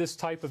you get this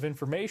type of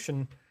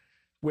information,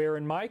 where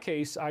in my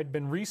case, I'd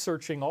been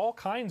researching all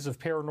kinds of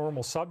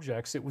paranormal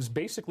subjects. It was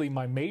basically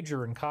my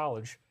major in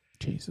college.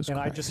 Jesus and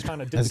Christ. I just kind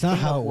of did That's not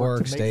how it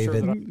works,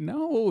 David.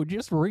 No,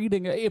 just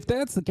reading. If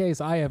that's the case,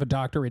 I have a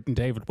doctorate in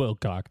David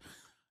Wilcock.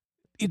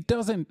 it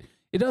doesn't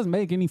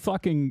make any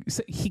fucking,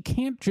 he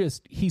can't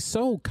just, he's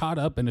so caught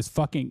up in his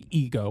fucking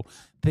ego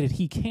that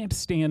he can't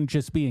stand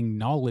just being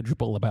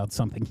knowledgeable about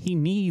something. He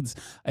needs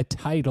a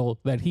title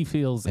that he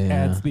feels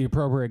adds the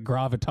appropriate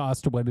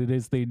gravitas to what it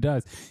is that he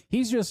does.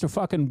 He's just a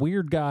fucking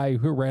weird guy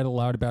who read a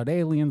lot about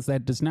aliens.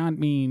 That does not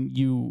mean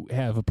you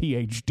have a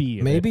PhD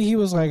in Maybe he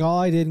was like, all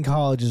I did in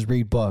college is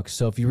read books.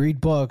 So if you read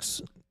books,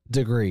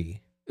 degree.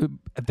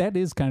 That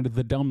is kind of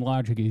the dumb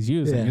logic he's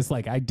using. Yeah. It's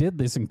like, I did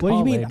this in college.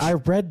 What do you mean? I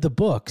read the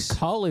books.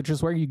 College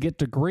is where you get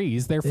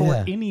degrees.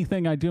 Therefore,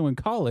 anything I do in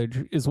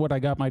college is what I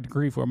got my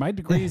degree for. My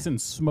degree is in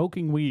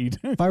smoking weed.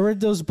 If I read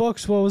those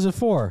books, what was it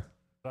for?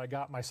 I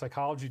got my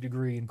psychology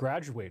degree and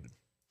graduated.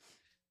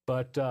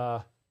 But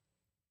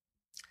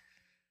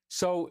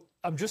so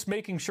I'm just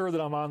making sure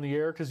that I'm on the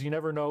air because you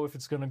never know if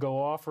it's going to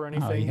go off or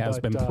anything. Oh, he has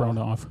been thrown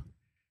off.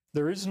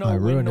 There is no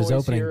wind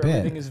noise here.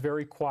 Everything is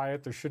very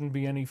quiet. There shouldn't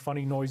be any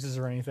funny noises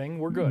or anything.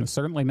 We're good.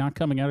 Certainly not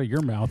coming out of your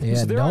mouth. Yeah,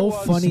 so there no I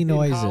was funny in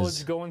noises.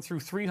 College going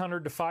through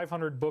 300 to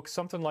 500 books,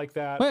 something like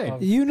that.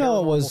 Wait, you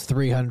know it was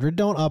 300.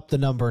 Don't up the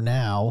number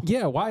now.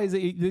 Yeah, why is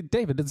it,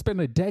 David? It's been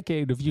a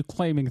decade of you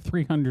claiming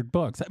 300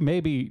 books.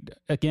 Maybe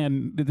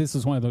again, this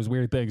is one of those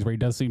weird things where he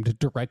does seem to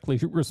directly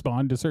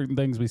respond to certain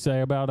things we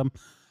say about him.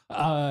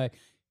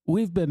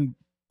 We've been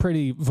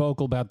pretty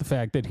vocal about the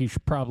fact that he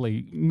should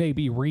probably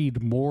maybe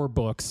read more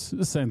books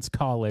since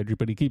college,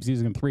 but he keeps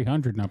using the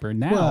 300 number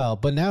now. Well,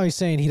 but now he's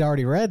saying he'd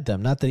already read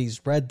them, not that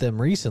he's read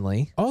them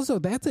recently. Also,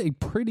 that's a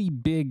pretty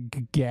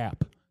big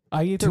gap.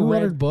 I either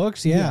 200 read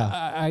books,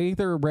 yeah. I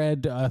either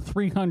read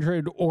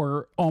 300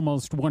 or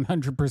almost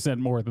 100%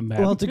 more than that.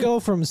 Well, to go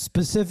from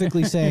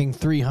specifically saying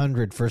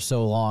 300 for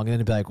so long, and then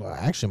to be like, well,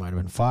 actually might have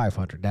been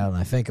 500 now that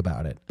I think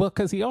about it. Well,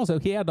 because he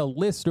had a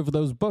list of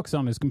those books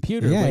on his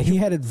computer. Yeah, like, he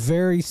had it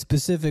very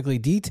specifically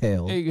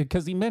detailed.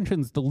 Because he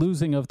mentions the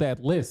losing of that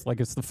list, like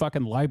it's the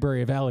fucking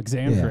Library of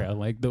Alexandria. Yeah.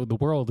 Like the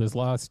world has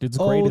lost its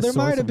greatest there source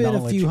might have of been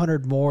knowledge. a few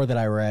hundred more that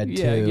I read,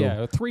 too.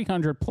 Yeah,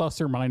 300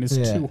 plus or minus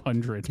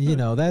 200. You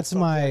know, that's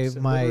my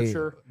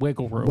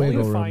wiggle room. Only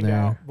to find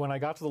out when I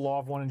got to the Law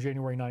of One in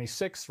January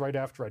 96, right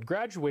after I'd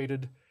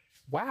graduated,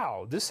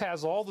 wow, this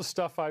has all the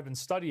stuff I've been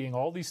studying.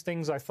 All these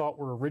things I thought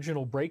were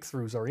original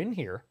breakthroughs are in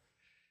here.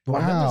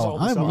 Wow,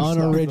 I'm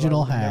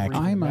unoriginal hack.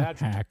 I'm a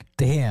hack.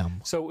 Damn.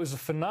 So it was a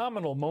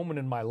phenomenal moment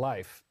in my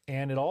life,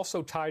 and it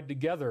also tied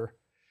together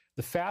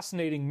the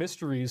fascinating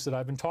mysteries that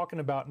I've been talking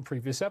about in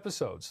previous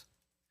episodes.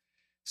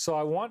 So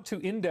I want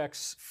to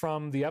index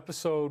from the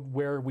episode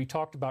where we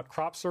talked about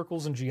crop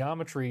circles and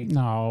geometry.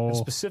 No. And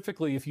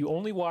specifically, if you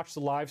only watch the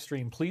live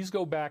stream, please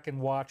go back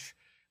and watch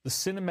the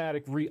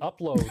cinematic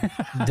re-upload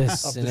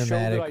The of the show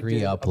that I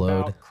did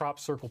about crop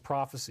circle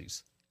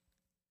prophecies.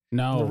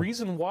 No. And the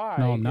reason why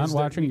No, I'm not is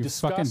watching that we your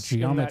fucking discuss in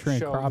geometry that and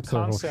show crop the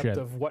circle concept shit.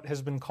 of what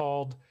has been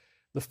called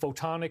the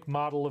photonic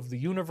model of the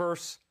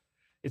universe.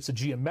 It's a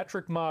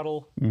geometric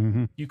model.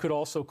 Mm-hmm. You could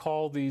also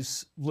call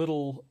these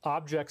little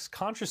objects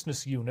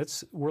consciousness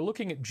units. We're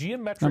looking at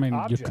geometric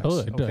objects.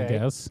 You could, I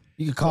guess.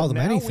 You could call them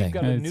now anything. We've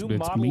got a It's new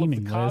model meaningless.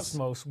 of the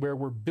cosmos where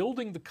we're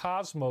building the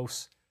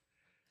cosmos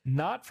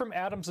not from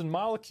atoms and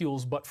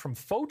molecules, but from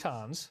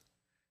photons.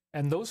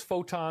 And those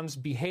photons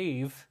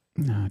behave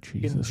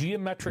in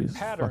geometric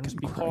patterns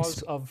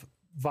because of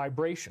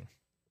vibration.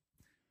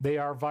 They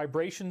are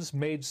vibrations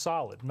made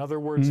solid. In other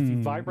words, if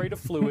you vibrate a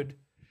fluid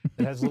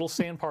that has little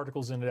sand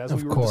particles in it, as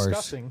we were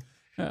discussing,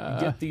 you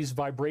get these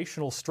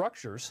vibrational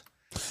structures.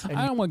 And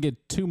I don't want to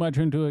get too much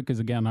into it because,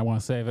 again, I want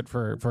to save it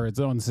for its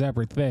own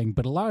separate thing.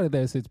 But a lot of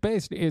this,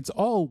 it's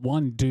all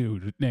one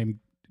dude named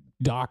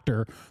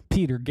Dr.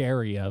 Peter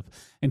Garriev,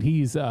 and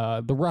he's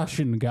the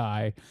Russian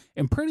guy.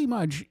 And pretty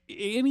much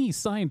any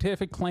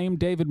scientific claim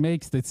David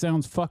makes that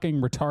sounds fucking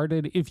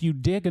retarded, if you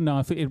dig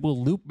enough, it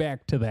will loop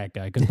back to that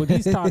guy. Because what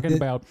he's talking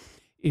about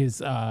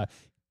is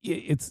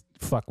it's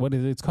what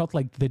is it? It's called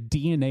like the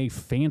DNA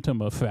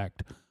phantom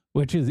effect,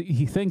 which is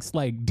he thinks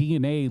like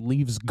DNA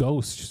leaves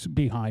ghosts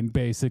behind,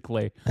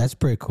 basically. That's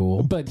pretty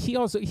cool. But he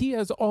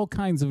has all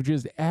kinds of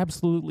just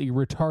absolutely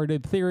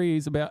retarded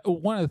theories about.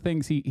 One of the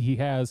things he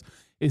has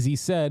is he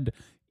said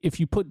if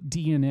you put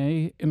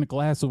DNA in a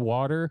glass of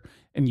water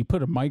and you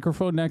put a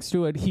microphone next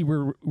to it, he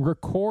would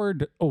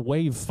record a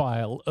wave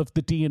file of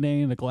the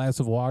DNA in a glass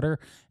of water,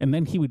 and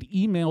then he would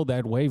email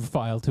that wave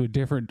file to a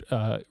different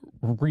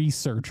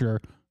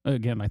researcher.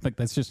 Again, I think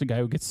that's just a guy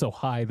who gets so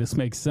high this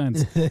makes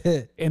sense.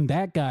 And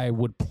that guy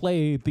would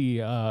play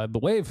the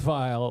wave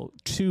file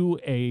to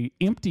a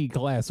empty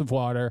glass of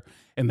water,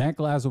 and that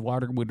glass of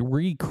water would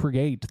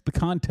recreate the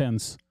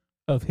contents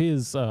of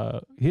his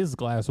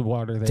glass of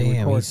water.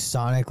 Damn, he's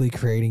sonically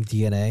creating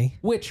DNA.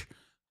 Which,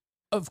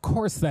 of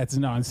course, that's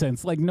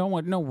nonsense. Like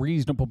no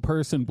reasonable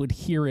person would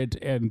hear it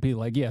and be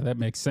like, "Yeah, that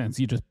makes sense."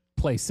 You just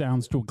play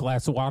sounds to a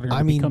glass of water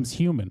and it becomes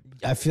human.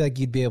 I feel like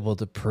you'd be able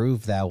to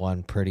prove that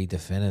one pretty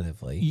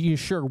definitively. You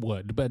sure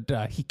would,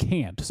 but he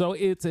can't. So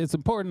it's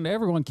important.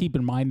 Everyone keep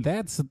in mind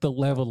that's the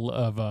level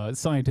of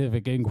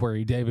scientific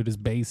inquiry David is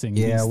basing.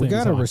 Yeah, we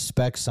got to on.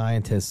 Respect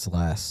scientists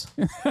less.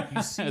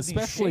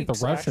 Especially the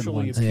Russian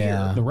ones.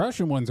 Yeah. The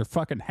Russian ones are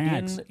fucking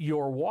hacks. In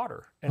your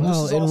water. And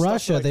well, in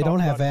Russia, they don't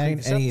have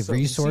any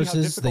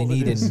resources. They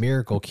need in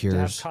miracle cures. To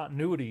have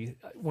continuity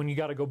when you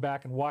got to go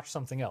back and watch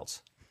something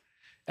else.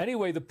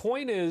 Anyway, the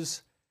point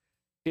is,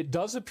 it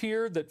does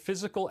appear that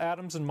physical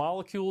atoms and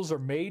molecules are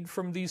made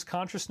from these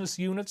consciousness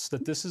units,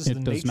 that this is the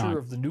nature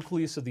of the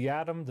nucleus of the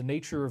atom, the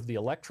nature of the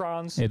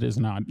electrons. It is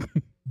not.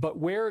 But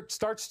where it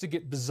starts to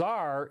get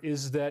bizarre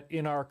is that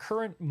in our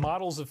current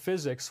models of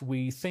physics,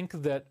 we think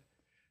that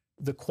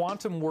the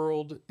quantum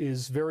world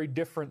is very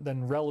different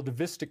than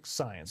relativistic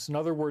science. In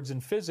other words,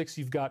 in physics,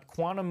 you've got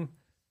quantum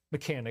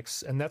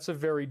mechanics, and that's a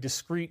very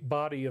discrete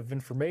body of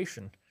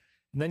information.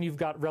 And then you've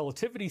got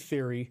relativity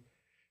theory,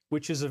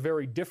 which is a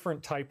very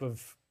different type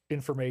of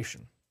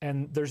information.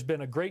 And there's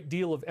been a great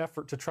deal of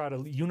effort to try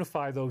to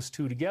unify those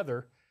two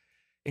together,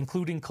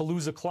 including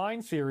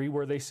Kaluza-Klein theory,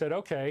 where they said,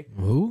 okay,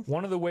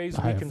 one of the ways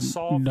we can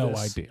solve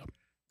this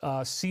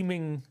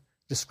seeming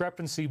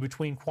discrepancy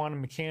between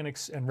quantum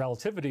mechanics and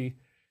relativity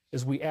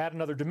is we add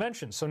another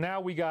dimension. So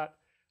now we got,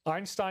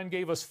 Einstein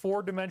gave us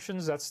 4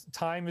 dimensions. That's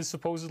time is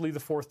supposedly the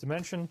 4th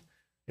dimension.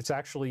 It's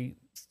actually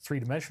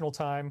 3-dimensional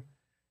time,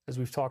 as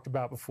we've talked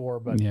about before.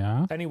 But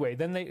anyway,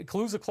 then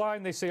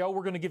Kaluza-Klein, they say, oh,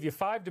 we're going to give you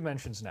 5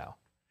 dimensions now,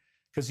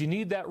 because you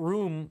need that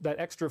room, that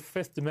extra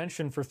 5th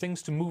dimension for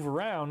things to move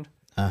around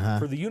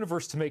for the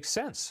universe to make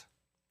sense.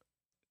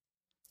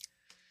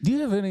 Do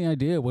you have any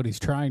idea what he's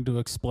trying to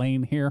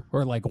explain here,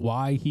 or like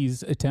why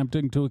he's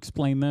attempting to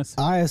explain this?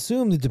 I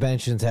assume the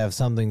dimensions have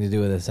something to do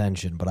with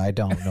Ascension, but I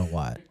don't know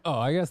what. Oh,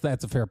 I guess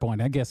that's a fair point.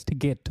 I guess to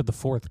get to the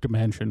 4th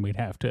dimension, we'd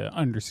have to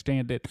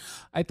understand it.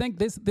 I think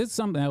this is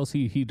something else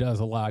he does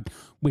a lot,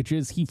 which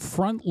is he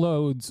front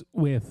loads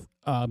with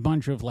a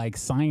bunch of like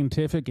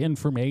scientific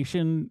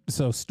information,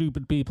 so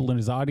stupid people in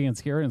his audience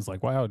hear it and it's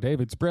like, wow,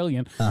 David's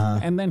brilliant.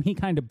 And then he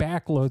kind of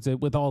backloads it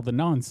with all the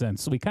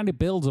nonsense. So he kind of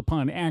builds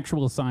upon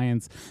actual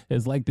science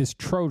as like this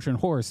Trojan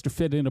horse to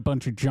fit in a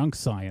bunch of junk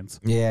science.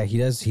 Yeah, he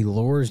does. He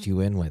lures you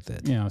in with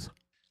it. Yes.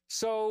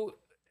 So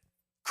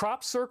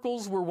crop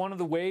circles were one of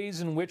the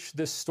ways in which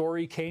this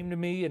story came to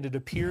me, and it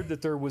appeared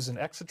that there was an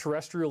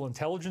extraterrestrial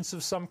intelligence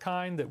of some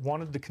kind that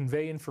wanted to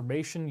convey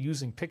information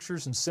using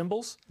pictures and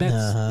symbols.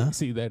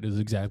 See, that is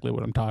exactly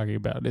what I'm talking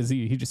about. Is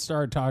he just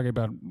started talking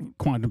about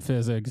quantum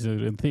physics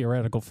and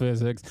theoretical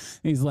physics.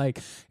 He's like,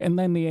 and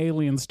then the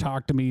aliens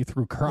talk to me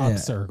through crop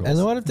circles.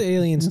 And what if the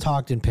aliens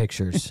talked in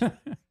pictures?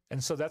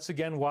 And so that's,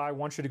 again, why I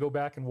want you to go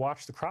back and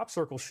watch the crop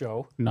circle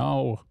show.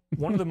 No.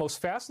 One of the most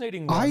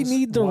fascinating ones I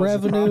need the was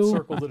revenue. a crop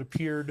circle that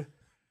appeared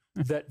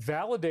that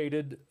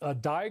validated a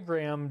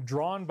diagram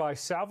drawn by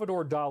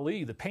Salvador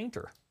Dali, the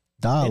painter,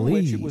 in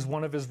which it was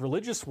one of his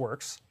religious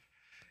works.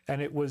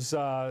 And it was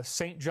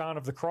St. John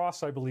of the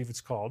Cross, I believe it's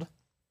called.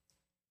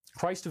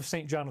 Christ of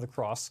St. John of the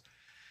Cross.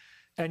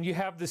 And you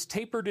have this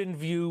tapered-in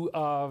view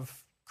of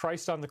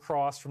Christ on the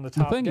cross from the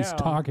top down. The thing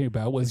he's talking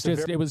about was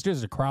it was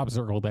just a crop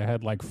circle that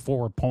had like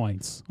 4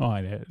 points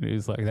on it.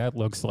 He's like, that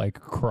looks like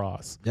a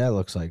cross. That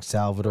looks like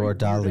Salvador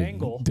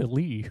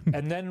Dali.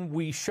 And then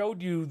we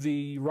showed you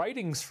the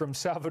writings from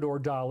Salvador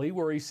Dali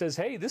where he says,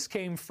 hey, this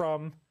came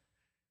from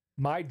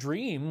my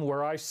dream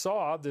where I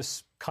saw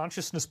this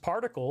consciousness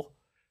particle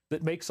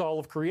that makes all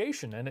of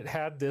creation. And it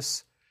had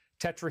this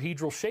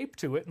tetrahedral shape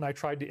to it. And I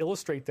tried to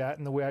illustrate that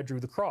in the way I drew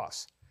the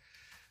cross.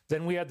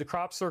 Then we had the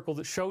crop circle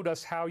that showed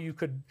us how you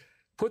could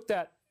put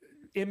that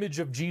image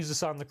of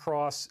Jesus on the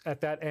cross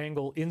at that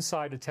angle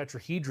inside a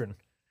tetrahedron.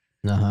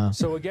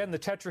 So again, the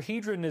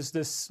tetrahedron is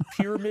this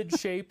pyramid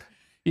shape.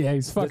 Yeah,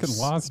 he's fucking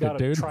lost it,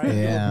 dude. Got a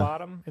triangular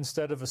bottom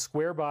instead of a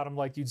square bottom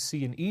like you'd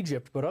see in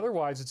Egypt, but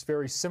otherwise it's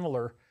very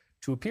similar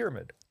to a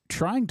pyramid.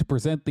 Trying to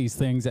present these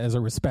things as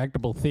a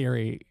respectable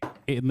theory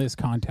in this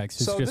context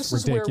is just ridiculous. So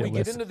this is where we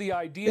get into the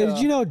idea. Did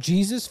you know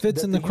Jesus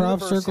fits in the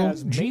crop circle?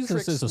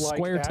 Jesus is a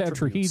square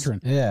tetrahedron.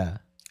 Yeah.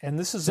 And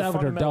this is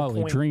Salvador a fundamental Dali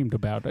point dreamed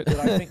about it. that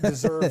I think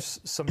deserves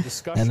some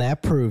discussion. And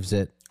that proves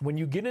it. When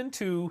you get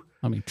into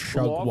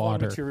chug law of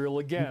water material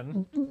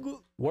again,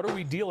 what are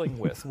we dealing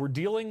with? We're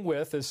dealing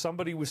with, as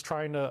somebody was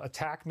trying to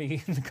attack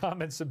me in the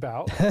comments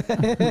about,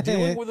 we're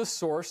dealing with a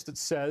source that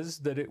says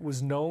that it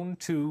was known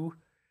to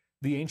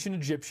the ancient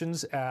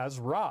Egyptians as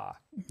Ra.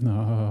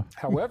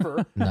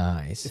 However,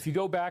 if you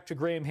go back to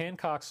Graham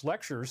Hancock's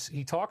lectures,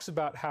 he talks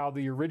about how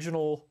the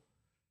original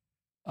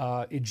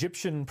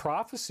Egyptian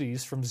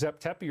prophecies from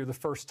Zep-Tepi or the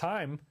first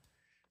time,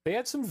 they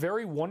had some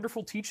very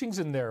wonderful teachings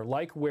in there,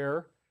 like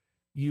where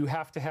you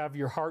have to have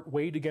your heart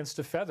weighed against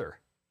a feather.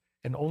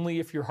 And only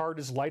if your heart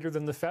is lighter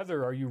than the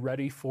feather are you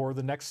ready for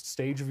the next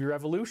stage of your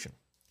evolution.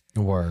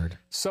 Word.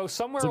 So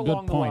somewhere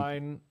along the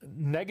line,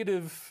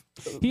 negative...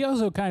 He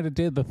also kind of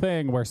did the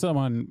thing where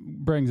someone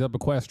brings up a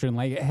question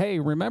like, hey,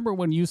 remember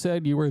when you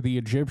said you were the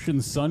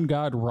Egyptian sun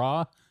god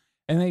Ra?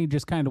 And then he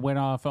just kind of went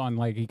off on,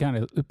 like, he kind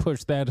of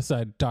pushed that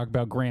aside to talk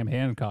about Graham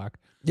Hancock.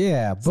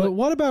 Yeah, but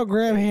what about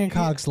Graham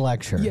Hancock's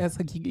lecture? Yeah, it's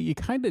like you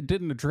kind of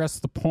didn't address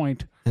the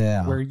point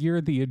where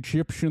you're the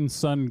Egyptian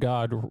sun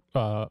god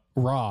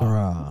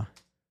Ra.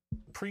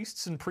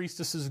 Priests and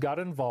priestesses got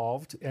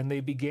involved, and they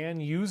began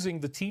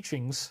using the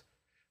teachings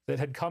that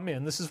had come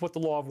in. This is what the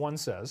Law of One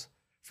says,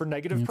 for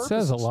negative purposes. It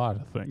says a lot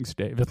of things,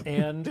 David.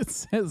 And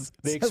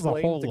they explain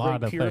a whole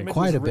lot of things.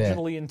 Quite was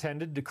originally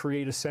intended to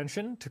create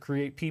ascension, to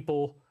create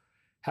people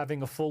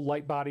having a full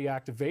light body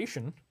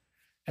activation.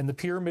 And the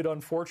pyramid,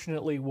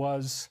 unfortunately,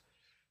 was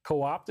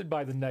co-opted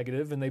by the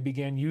negative, and they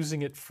began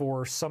using it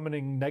for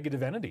summoning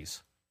negative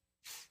entities.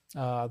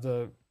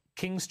 The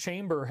King's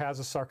Chamber has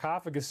a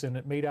sarcophagus in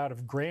it made out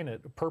of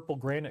granite, a purple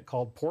granite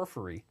called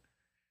porphyry.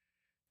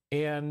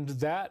 And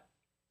that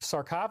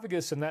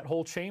sarcophagus and that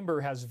whole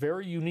chamber has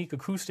very unique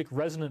acoustic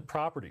resonant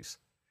properties.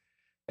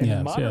 And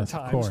in modern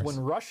times, when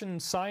Russian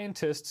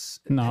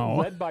scientists,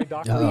 led by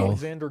Dr.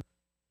 Alexander...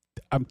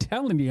 I'm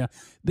telling you,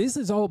 this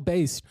is all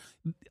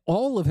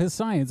of his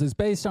science is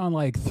based on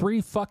like 3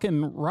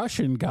 fucking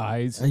Russian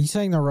guys. Are you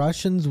saying the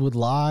Russians would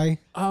lie?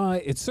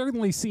 It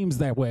certainly seems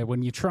that way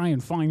when you try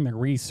and find their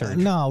research.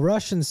 No,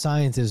 Russian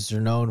scientists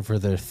are known for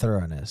their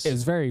thoroughness.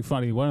 It's very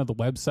funny. One of the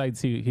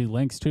websites he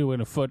links to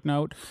in a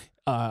footnote,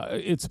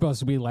 it's supposed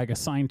to be like a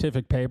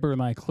scientific paper,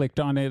 and I clicked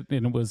on it,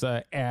 and it was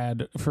an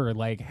ad for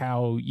like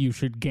how you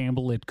should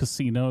gamble at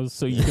casinos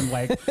so you can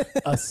like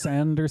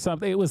ascend or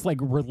something. It was like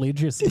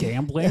religious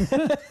gambling.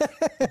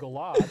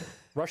 Galad,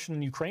 Russian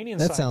and Ukrainian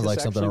that sounds like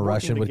something a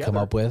Russian would come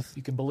up with.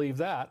 You can believe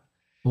that.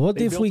 What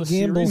if we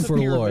gamble for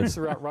Lord?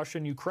 Throughout Russia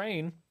and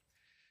Ukraine,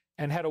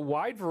 and had a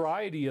wide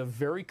variety of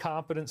very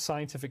competent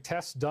scientific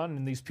tests done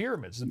in these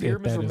pyramids. The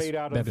pyramids were made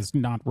out of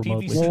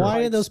PVC. Well, why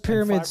did those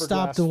pyramids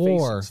stop the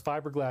war?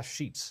 Fiberglass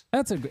sheets.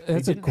 That's a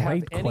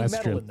great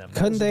question.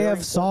 Couldn't they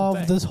have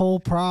solved this whole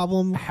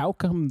problem? How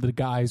come the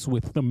guys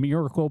with the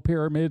miracle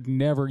pyramid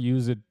never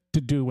use it to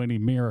do any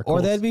miracles?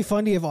 Or that'd be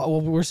funny if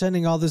we're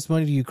sending all this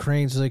money to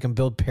Ukraine so they can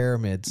build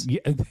pyramids.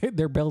 Yeah,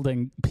 they're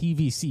building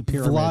PVC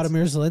pyramids.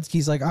 Vladimir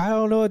Zelensky's like, I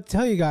don't know what to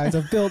tell you guys.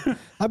 I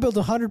built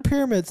 100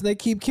 pyramids and they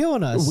keep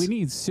killing us. We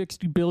need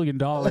 $60 billion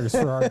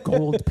for our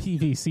gold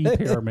PVC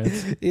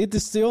pyramids.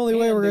 It's the only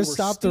way we're going to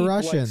stop the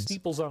Russians. Like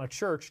steeples on a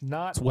church,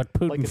 not it's what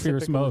Putin like a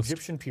fears most.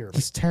 Egyptian pyramid.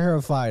 He's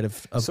terrified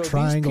of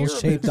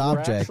triangle-shaped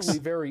objects. Actually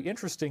very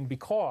interesting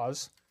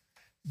because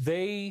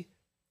they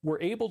were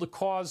able to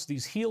cause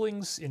these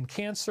healings in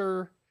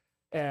cancer,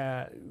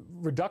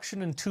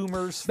 reduction in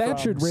tumors. That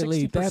should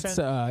really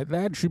 60%.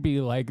 That should be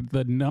like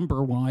the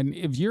number one.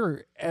 If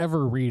you're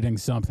ever reading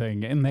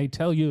something and they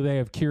tell you they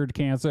have cured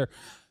cancer,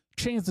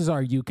 chances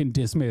are you can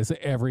dismiss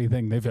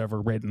everything they've ever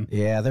written.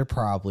 Yeah, they're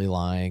probably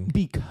lying.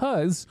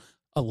 Because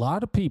a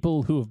lot of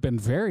people who have been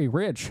very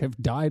rich have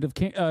died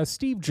of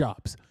Steve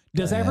Jobs.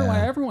 Does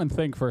everyone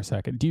think for a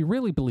second? Do you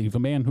really believe a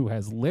man who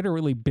has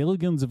literally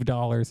billions of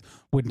dollars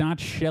would not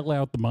shell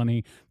out the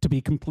money to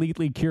be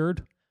completely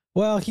cured?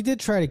 Well, he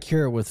did try to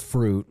cure it with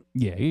fruit.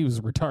 Yeah, he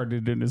was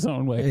retarded in his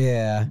own way.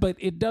 Yeah. But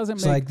it doesn't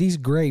it's like these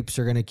grapes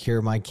are going to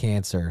cure my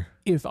cancer.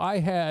 If I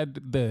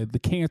had the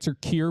cancer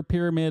cure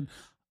pyramid,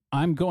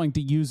 I'm going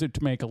to use it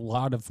to make a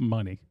lot of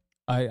money.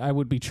 I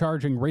would be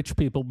charging rich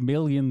people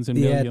millions and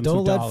millions of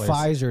dollars. Yeah, don't let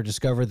Pfizer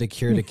discover the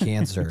cure to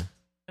cancer.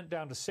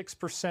 Down to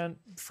 6%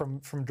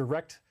 from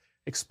direct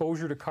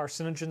exposure to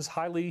carcinogens,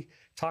 highly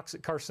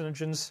toxic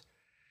carcinogens.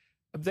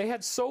 They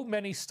had so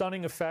many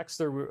stunning effects.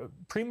 There were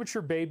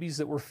premature babies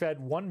that were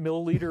fed 1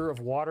 milliliter of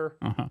water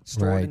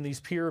stored in these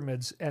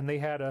pyramids, and they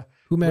had a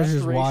who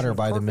measures water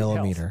by the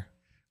millimeter? Health.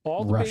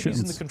 All the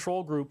babies in the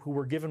control group who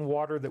were given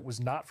water that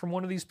was not from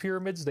one of these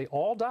pyramids, they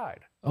all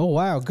died. Oh,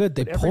 wow, good.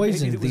 They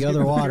poisoned the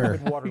other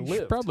water. You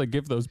should probably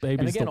give those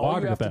babies the water.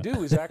 All you have to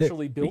do is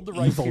actually build the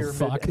right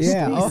pyramid.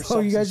 Yeah,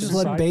 you guys just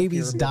let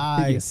babies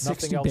die.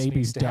 60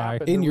 babies die.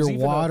 In your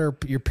water,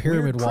 your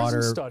pyramid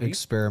water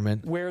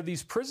experiment. Where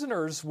these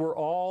prisoners were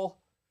all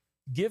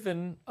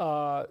given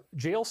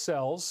jail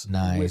cells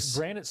with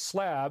granite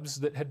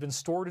slabs that had been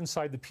stored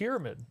inside the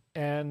pyramid.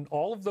 And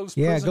all of those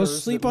prisoners go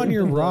sleep on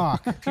your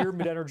rock.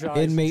 Pyramid energized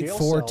inmate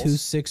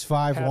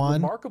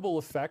 42651. Remarkable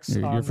effects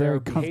on your very their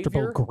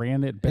comfortable behavior.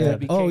 granite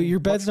bed. Oh, your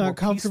bed's not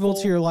comfortable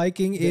to your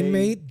liking,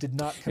 inmate? Did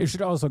not it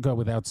should also go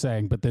without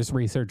saying, but this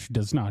research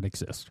does not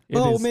exist.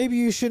 Maybe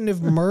you shouldn't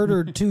have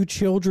murdered 2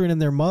 children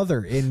and their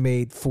mother,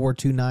 inmate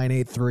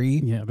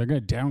 42983. Yeah, they're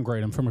going to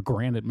downgrade him from a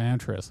granite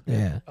mattress.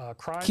 Yeah.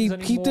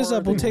 Keep this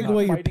up. We'll take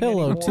away your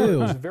pillow, too. It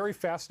was a very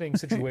fascinating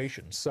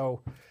situation.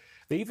 So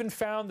they even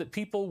found that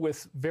people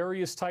with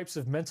various types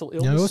of mental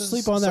illnesses, go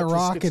sleep on that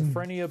rock and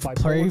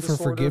pray for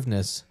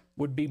forgiveness,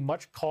 would be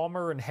much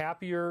calmer and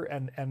happier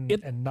and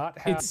not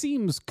have... It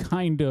seems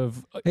kind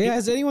of...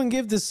 has anyone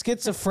give the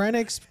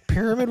schizophrenics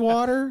pyramid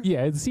water?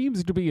 Yeah, it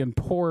seems to be in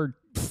poor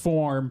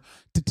form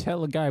to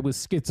tell a guy with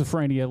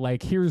schizophrenia,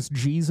 like, here's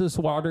Jesus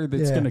water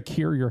that's going to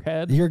cure your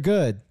head. You're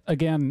good.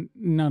 Again,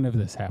 none of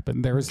this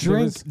happened.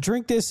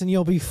 Drink this and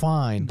you'll be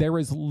fine. There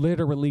is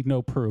literally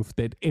no proof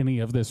that any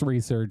of this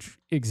research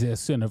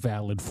exists in a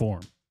valid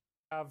form.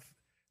 Have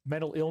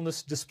mental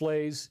illness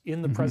displays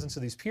in the presence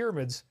of these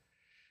pyramids.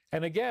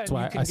 And again, That's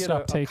why you can I get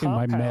stopped a taking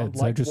my compound meds.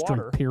 like I just water,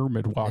 drink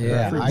pyramid water.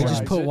 Yeah, every I day.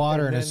 just put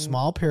water in a and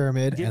small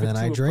pyramid, give and then it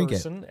to I a drink it.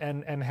 person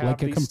and have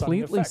Like a these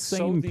stunning completely effects.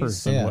 sane these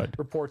person would.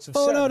 reports have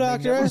Oh said, no, and they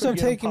doctor! never As I'm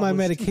get taking my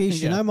published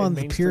medication, Yeah. I'm in on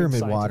the mainstream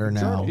pyramid water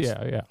scientific now.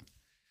 journals. Yeah.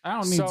 I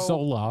don't need So-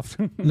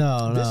 Zoloft.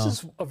 No, This no.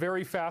 is a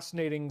very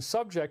fascinating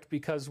subject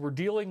because we're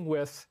dealing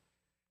with,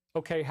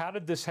 okay, how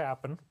did this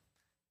happen?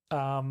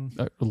 Lying.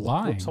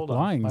 Whoops, hold on.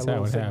 Lying's My how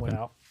little it thing went happened.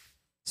 out.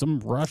 Some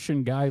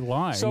Russian guy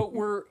lying. So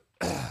we're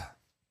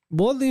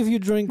What if you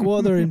drink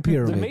water in the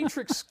pyramid?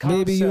 Matrix concept.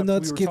 Maybe you're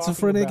not we were talking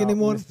schizophrenic about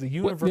anymore? with The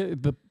What- universe.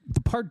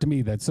 the part to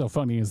me that's so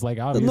funny is like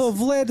obviously No,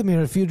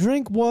 Vladimir. If you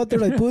drink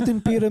water, I put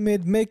in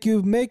pyramid, make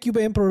you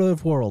emperor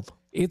of world.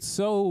 it's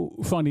so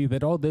funny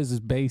that all this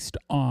is based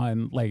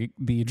on like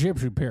the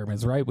Egyptian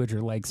pyramids, right? Which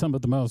are like some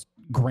of the most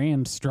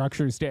grand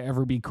structures to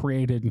ever be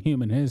created in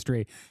human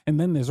history. And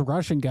then this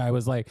Russian guy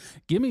was like,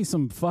 give me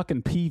some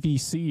fucking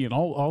PVC and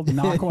I'll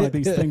knock one of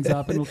these things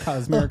up and it'll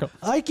cause miracle.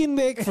 I can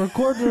make for a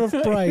quarter of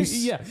price.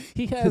 Yeah,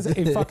 he has a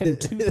fucking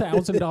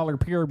 $2,000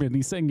 pyramid and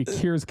he's saying it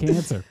cures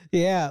cancer.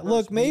 Yeah,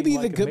 look, maybe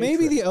like the a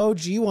maybe matrix.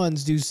 the OG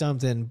ones do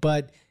something,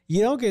 but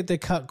you don't get to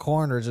cut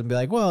corners and be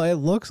like, well, it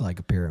looks like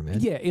a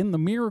pyramid. Yeah, in the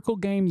miracle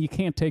game, you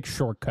can't take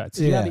shortcuts.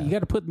 Yeah. You got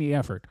to put in the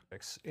effort.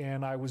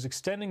 And I was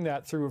extending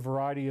that through a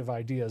variety of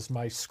ideas.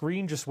 My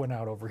screen just went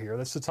out over here.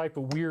 That's the type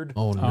of weird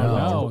Oh no.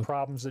 no.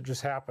 problems that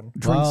just happen.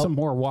 Drink Well, some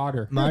more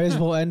water. Might as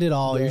well end it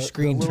all. Your The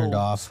screen little turned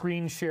off.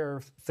 Screen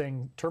share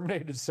thing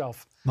terminated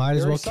itself. Might as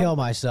Very well kill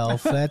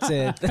myself. That's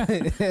it.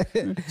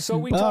 So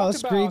we Oh, talked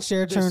screen about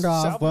share this turned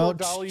off. Salvador Well,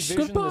 Dali vision,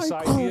 goodbye, this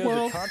cruel idea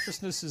world. that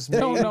consciousness is made.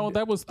 No,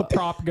 that was the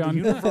prop The gun.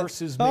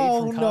 universe is made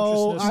Oh, from no,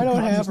 consciousness. I and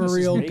don't have a consciousness is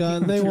real making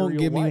gun. They won't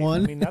material give me life.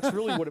 one. I mean, that's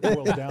really what it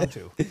boils down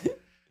to.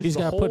 He's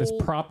The got to put his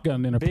whole prop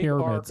gun in a big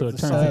pyramid arc so of it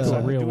the turns science into a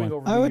I've been real doing one.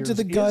 over I went to years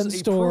the gun is a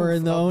store proof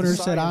and the of owner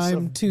said, science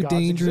I'm of too God's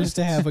dangerous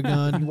to have a You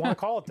gun. want to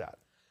call it that.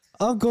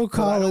 Uncle But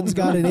I don't Colin's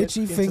got an get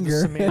itchy into the finger,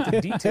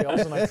 semantic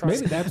details, and I try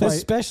Maybe to that's why.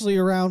 especially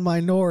around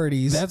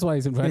minorities. That's why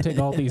he's inventing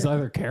all these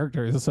other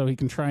characters so he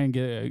can try and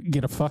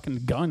get a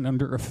fucking gun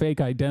under a fake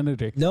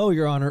identity. No,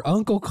 Your Honor,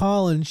 Uncle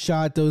Colin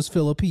shot those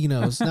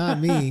Filipinos, not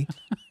me.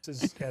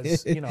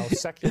 as you know,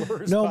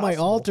 secular as No, my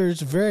possible.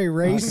 altar's very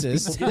People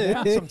racist.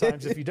 get mad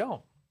sometimes if you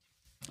don't.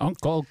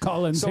 Uncle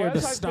Colin's So here to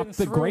as I've stop been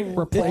the great through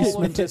all of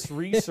replacement. this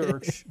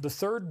research, the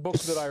third book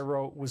that I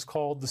wrote was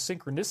called The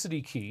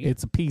Synchronicity Key.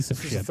 It's a piece of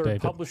This is the shit, third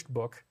David. published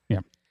book. Yeah.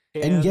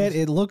 And yet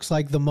it looks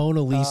like the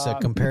Mona Lisa Uh,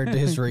 compared to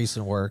his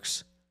recent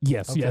works.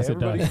 Yes, Okay, yes, it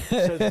everybody does.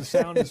 says the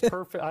sound is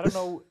perfect. I don't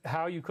know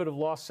how you could have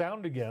lost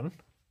sound again.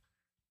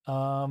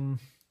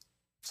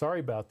 Sorry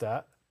about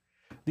that.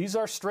 These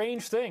are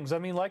strange things. I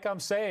mean, like I'm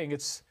saying,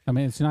 it's I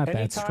mean, it's not that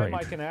anytime strange.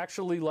 I can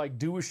actually like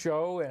do a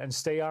show and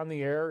stay on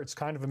the air, it's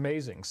kind of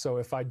amazing. So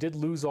if I did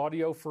lose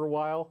audio for a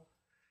while,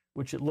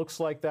 which it looks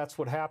like that's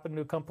what happened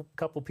to a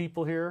couple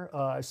people here,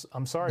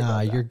 I'm sorry Nah,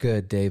 about that. you're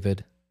good,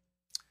 David.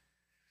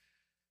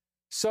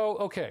 So,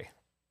 okay,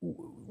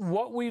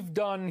 what we've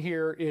done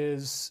here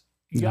is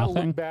you got to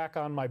Nothing. look back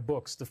on my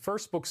books. The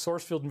first book,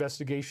 Source Field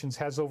Investigations,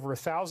 has over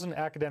 1,000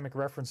 academic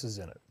references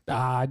in it.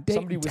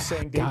 Somebody was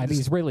saying, God,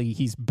 David,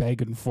 he's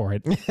begging for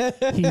it.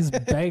 He's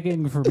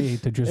begging for me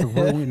to just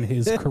ruin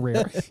his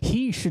career.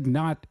 He should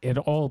not at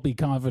all be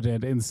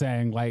confident in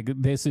saying like,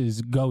 this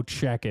is go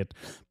check it,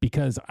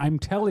 because I'm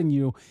telling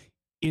you,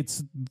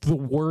 it's the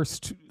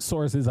worst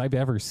sources I've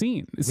ever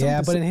seen.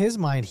 Yeah, but in his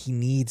mind, he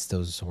needs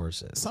those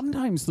sources.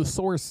 Sometimes the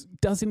source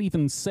doesn't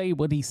even say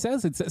what he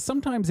says.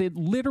 Sometimes it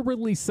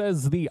literally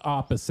says the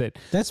opposite.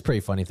 That's a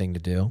pretty funny thing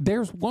to do.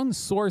 There's one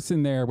source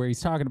in there where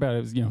he's talking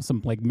about,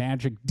 some like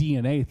magic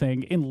DNA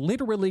thing. And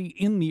literally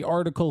in the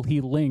article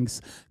he links,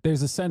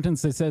 there's a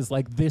sentence that says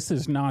like, this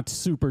is not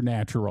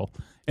supernatural.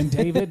 And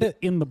David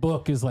in the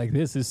book is like,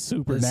 this is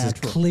supernatural. This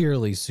is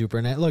clearly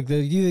supernatural. Look, do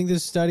you think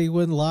this study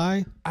wouldn't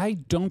lie? I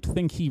don't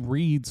think he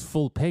reads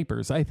full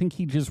papers. I think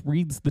he just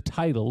reads the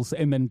titles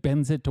and then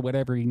bends it to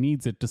whatever he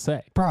needs it to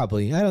say.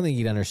 Probably. I don't think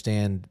he'd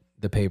understand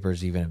the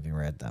papers even if he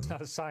read them.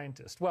 not a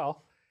scientist.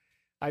 Well,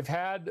 I've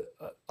had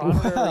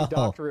honorary Wow.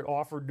 doctorate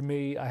offered to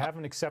me. I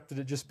haven't accepted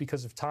it just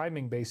because of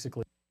timing,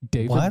 basically.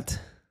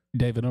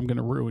 David, I'm going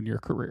to ruin your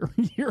career.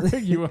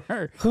 You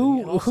are. Who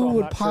And also, who I'm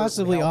would not sure it would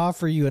possibly help.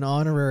 offer you an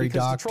honorary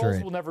Because the trolls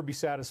doctorate? will never be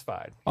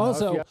satisfied. You know, if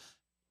Also, you-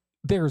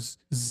 there's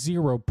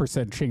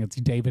 0% chance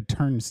David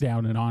turns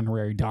down an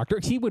honorary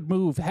doctorate. He would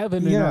move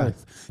heaven and Yeah.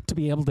 earth to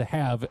be able to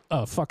have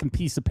a fucking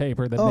piece of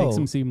paper that Oh, makes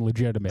him seem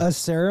legitimate. A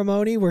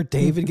ceremony where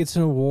David gets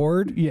an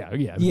award? Yeah.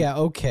 Yeah,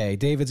 okay.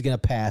 David's going to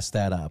pass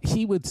that up.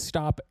 He would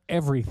stop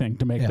everything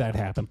to make Yeah. that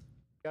happen.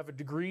 have a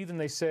degree, then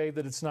they say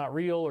that it's not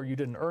real or you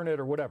didn't earn it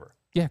or whatever.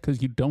 Yeah,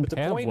 because you don't But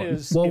the have point one.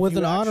 is, Well, if with you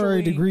an honorary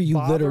actually degree, you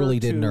bother literally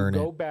didn't to earn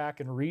go it.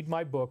 back and read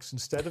my books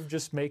instead of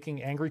just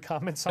making angry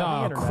comments on the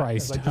Oh, internet.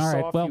 Christ. As I just All saw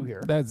right, a well, few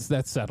here.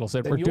 that settles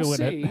it. Then We're you'll doing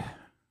see it.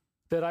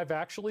 that I've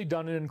actually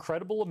done an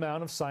incredible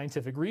amount of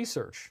scientific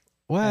research.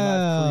 And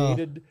Wow. I've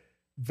created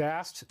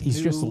vast He's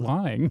new just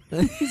lying.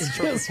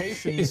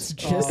 interpretations. It's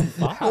just of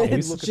how we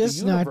It's look just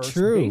at the not universe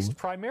true. based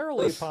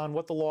primarily upon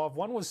what the Law of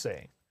One was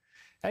saying.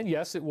 And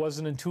yes, it was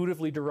an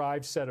intuitively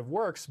derived set of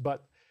works,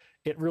 but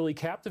it really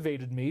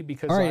captivated me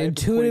because All right, I had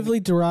intuitively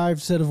derived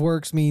set of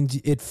works means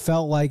it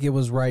felt like it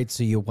was right,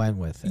 so you went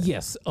with it.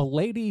 Yes, a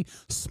lady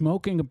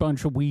smoking a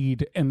bunch of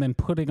weed and then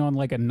putting on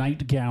like a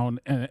nightgown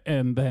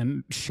and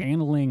then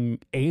channeling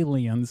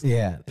aliens.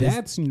 Yeah,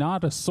 That's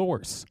not a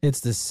source. it's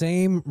the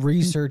same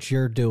research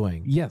you're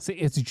doing. Yes,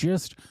 it's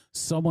just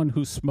someone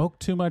who smoked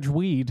too much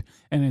weed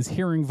and is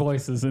hearing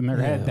voices in their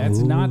head. That's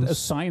Ooh, not a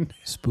sign.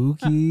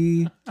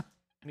 Spooky.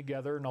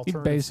 together an He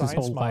alternative based his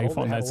science whole model life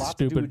on that had that a lot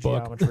to do stupid with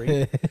book.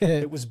 geometry.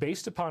 It was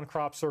based upon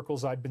crop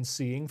circles I'd been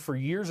seeing for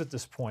years at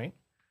this point.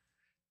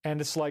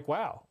 And it's like,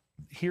 wow,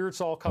 here it's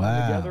all coming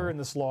Wow. together in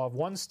this Law of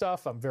One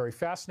stuff. I'm very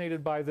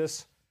fascinated by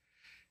this.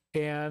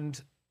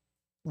 And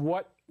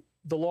what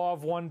the Law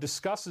of One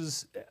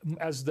discusses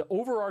as the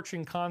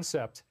overarching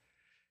concept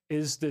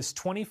is this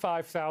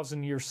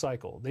 25,000-year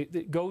cycle.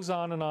 It goes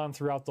on and on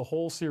throughout the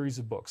whole series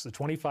of books, the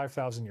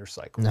 25,000-year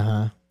cycle.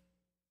 Uh-huh.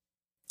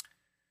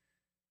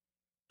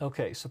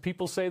 Okay, so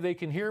people say they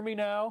can hear me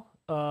now.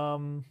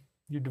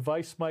 Your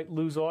device might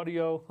lose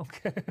audio.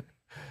 Okay,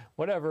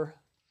 whatever.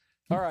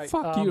 All right.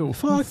 Fuck you.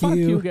 Fuck you,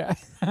 you.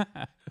 guys.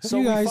 So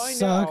You we guys find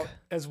suck. out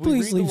as we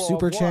Please read leave the Law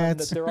super of One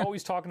chats. that they're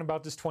always talking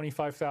about this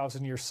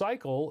 25,000-year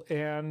cycle,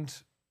 and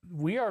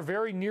we are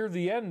very near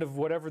the end of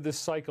whatever this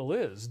cycle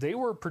is. They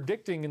were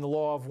predicting in the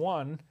Law of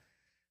One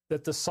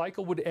that the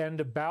cycle would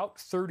end about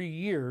 30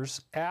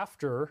 years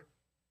after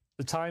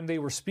the time they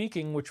were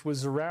speaking, which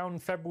was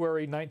around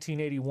February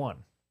 1981.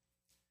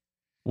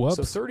 Whoops.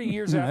 So 30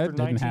 years That after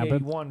didn't happen.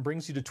 1981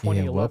 brings you to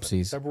 2011,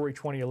 whoopsies. February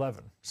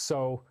 2011.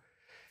 So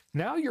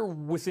now you're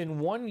within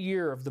 1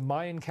 year of the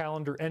Mayan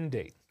calendar end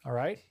date. All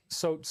right.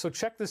 So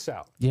check this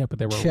out. Yeah, but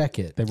they were Check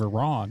it. They were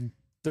wrong.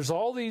 There's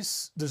all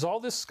this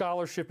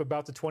scholarship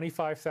about the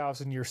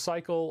 25,000-year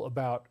cycle,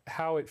 about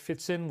how it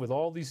fits in with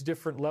all these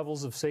different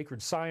levels of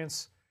sacred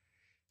science.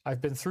 I've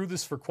been through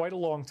this for quite a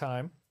long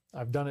time.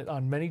 I've done it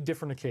on many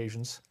different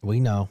occasions. We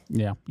know.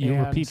 Yeah, you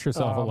And, repeat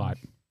yourself a lot.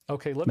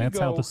 Okay, let That's me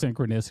go. how the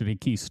synchronicity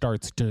key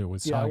starts too.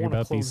 Is Yeah, I talking want to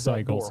about these close that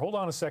cycles. door. Hold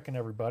on a second,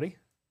 everybody.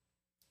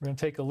 We're going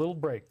to take a little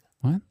break.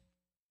 What?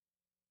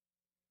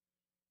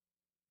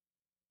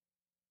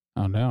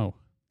 Oh no,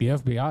 the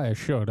FBI has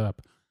showed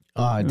up.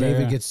 David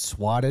Yeah. gets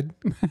swatted.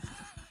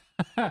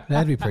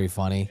 That'd be pretty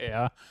funny.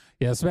 Yeah,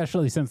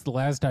 especially since the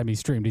last time he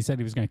streamed, he said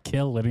he was going to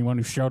kill anyone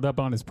who showed up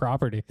on his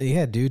property.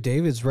 Yeah, dude,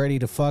 David's ready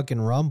to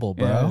fucking rumble,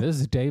 bro. Yeah, this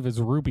is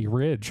David's Ruby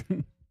Ridge.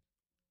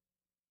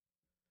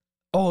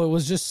 Oh, it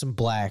was just some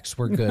blacks.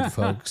 We're good,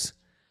 folks.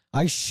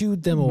 I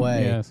shooed them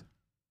away. Yes.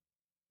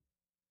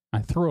 I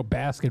threw a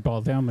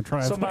basketball down the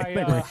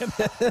driveway.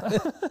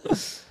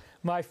 So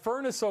my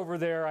furnace over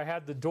there, I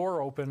had the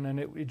door open, and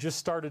it just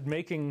started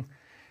making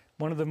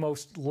one of the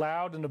most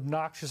loud and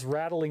obnoxious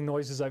rattling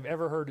noises I've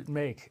ever heard it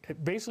make.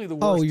 Basically, the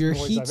worst your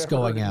noise heat's I've ever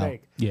going heard out. it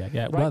make. Yeah.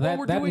 Right Well, when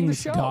we're that doing the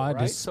means show, God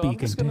right? is So I'm speaking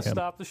just to going to him.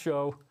 stop the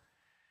show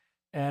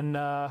and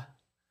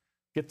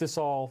get this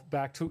all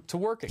back to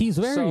working. He's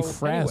very So,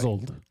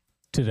 frazzled Anyway, Oh,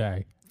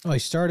 today. I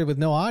started with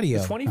no audio.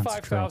 the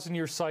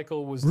 25,000-year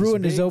cycle was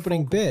Ruined this his big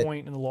opening focal bit.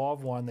 point in the Law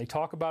of One. They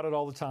talk about it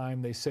all the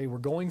time. They say we're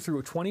going through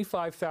a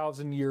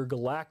 25,000-year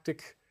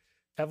galactic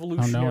Oh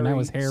evolutionary no, now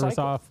his hair is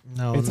cycle. off.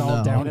 No, It's all no.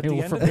 And at the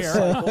downhill end from of this here.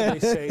 cycle, they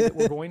say that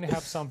we're going to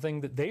have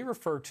something that they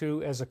refer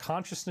to as a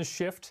consciousness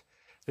shift.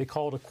 They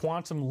call it a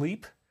quantum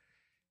leap.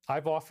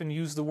 I've often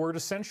used the word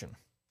ascension.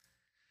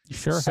 You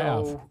sure have.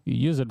 So, You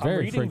use it I'm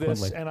very reading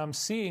frequently. this and I'm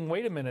seeing,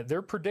 wait a minute,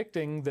 they're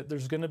predicting that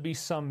there's going to be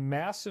some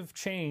massive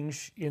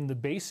change in the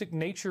basic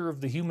nature of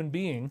the human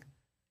being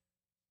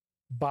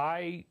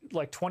by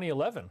like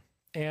 2011.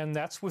 And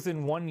that's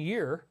within 1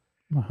 year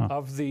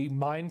of the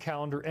Mayan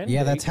calendar end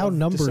Yeah, date that's how of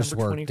numbers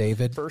December work,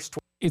 David. 21st,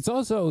 It's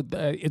also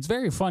it's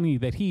very funny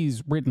that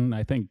he's written,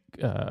 I think,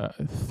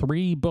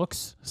 3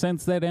 books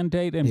since that end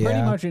date, and pretty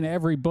Yeah. much in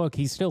every book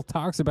he still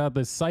talks about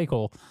this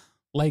cycle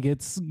like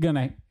it's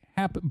gonna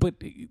happen. But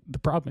the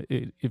problem,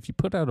 if you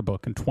put out a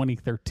book in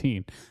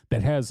 2013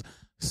 that has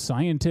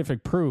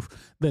scientific proof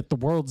that the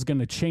world's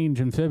gonna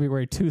change in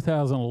February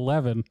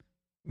 2011,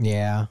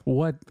 Yeah.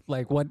 what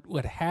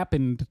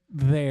happened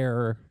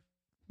there?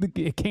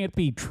 It can't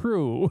be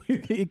true.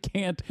 It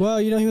can't. Well,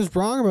 he was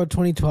wrong about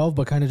 2012,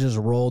 but kind of just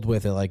rolled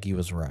with it like he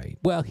was right.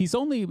 Well, he's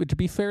only, to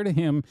be fair to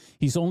him,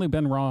 he's only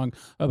been wrong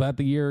about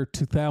the year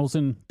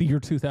 2000, the year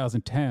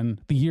 2010,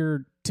 the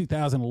year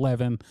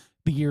 2011,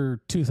 the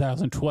year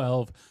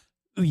 2012,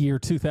 the year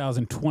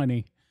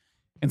 2020.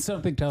 And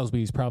something tells me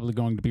he's probably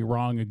going to be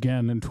wrong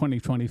again in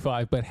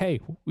 2025. But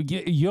hey,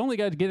 you only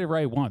got to get it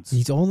right once.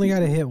 He's only got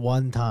to hit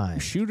one time.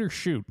 Shoot or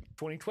shoot.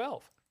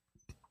 2012.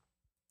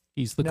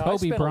 He's the Now, I Kobe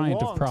spent a Bryant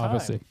of long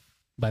prophecy. time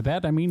By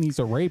that, I mean he's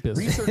a rapist.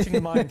 Researching the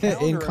Mayan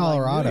calendar in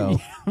Colorado.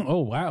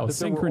 Oh, wow. that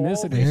Synchronicity. there were all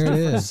these There it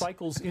different is.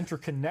 cycles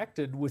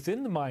interconnected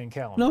within the Mayan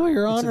calendar. No,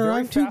 Your It's a Honor, very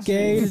I'm too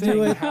gay to fascinating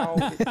do thing it. How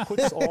it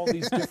puts all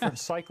these different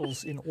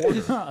cycles in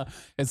order.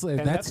 It's like,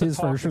 And that's a his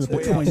talk version of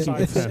that's the way outside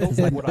the 20th scope of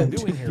sentence. what I'm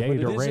doing here, Gay but it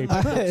to is in rape.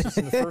 my books. It's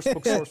in the first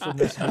book, Source for I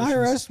Investigations.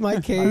 rest my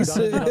I've case.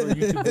 done it in other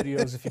YouTube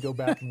videos if you go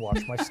back and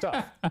watch my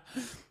stuff.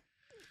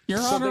 Your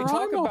So Honor, they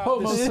talk I'm a about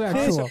this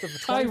homosexual. concept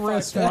of a I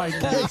rest my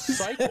 25,000 year case.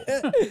 cycle.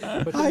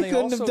 But then I they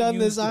couldn't have also done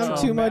use this. the I'm term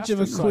too much of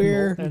a master cycle,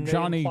 queer. and they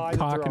Johnny imply that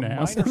there cock and are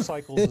ass. minor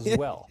cycles as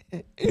well.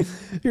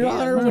 Your And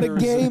Honor, would a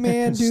there's gay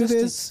man do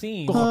consistent this?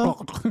 theme Huh?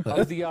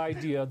 of the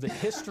idea that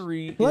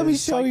history Let me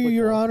is show you,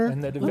 Your cyclical, Honor.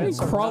 and that Let me events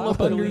are crawl not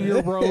up under really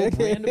your robe.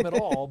 random at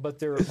all, but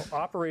they're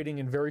operating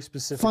in very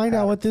specific Find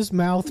out what patterns. this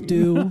mouth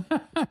do.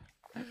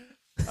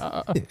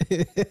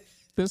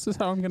 This is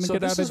how I'm going to So get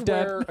this out is of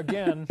debt. where,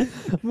 again,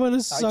 I'm gonna I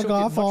suck took it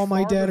off much all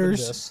my farther than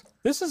debtors. this.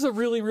 This is a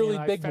really, really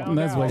And I big found one.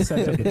 That's what I out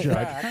said to the that, in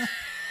judge.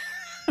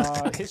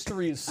 fact,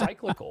 history is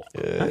cyclical,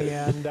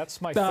 and that's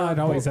my third It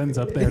always book, ends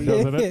up there,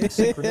 doesn't The it?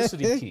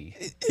 Synchronicity Key.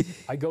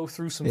 I go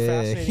through some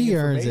fascinating He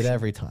earns it information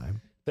every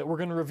time. that we're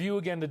going to review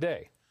again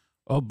today.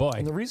 Oh, boy.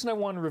 And the reason I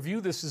want to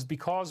review this is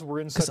because we're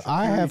in such Because a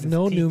I period have of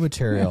no peak new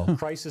material.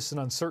 crisis and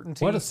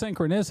uncertainty. What a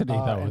synchronicity,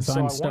 though. and Is so I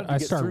I'm wanted to I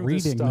get start through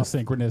this reading the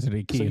stuff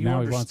synchronicity key, so and you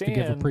now he wants to give a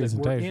understand that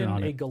presentation we're on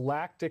in a it.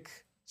 galactic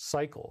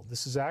cycle.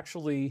 This is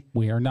actually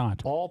We are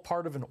not. all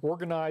part of an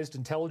organized,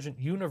 intelligent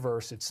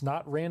universe. It's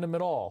not random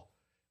at all.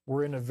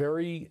 We're in a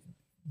very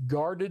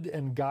guarded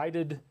and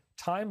guided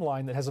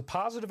timeline that has a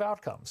positive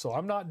outcome. So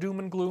I'm not doom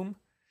and gloom.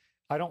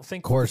 I don't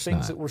think the Course things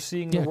not. that we're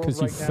seeing in Yeah, the world because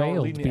he right now are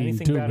failed leading to being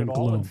anything doom bad and at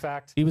all. In gloom.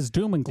 fact, He was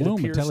doom and it gloom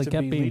appears until he to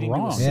kept be being leading to a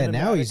wrong. Yeah,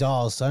 now he's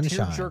all cinematic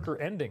sunshine.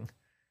 tearjerker ending,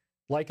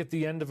 like at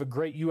the end of a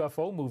great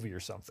UFO movie or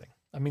something.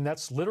 I mean,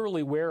 that's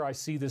literally where I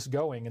see this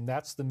going, and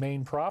that's the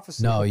main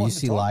prophecy. No, I you wanted to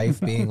see talk life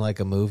about. being like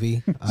a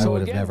movie. I So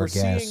would have again, never we're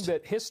seeing guessed.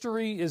 that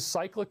history is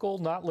cyclical,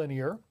 not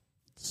linear.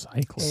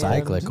 Cycle.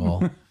 Cyclical.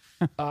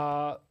 There's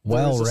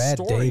Well a read,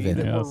 story David.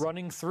 that Yes. we're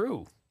running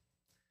through,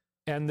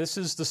 and this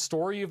is the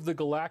story of the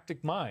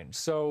galactic mind.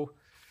 So,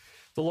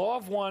 the Law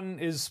of One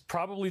is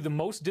probably the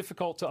most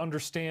difficult to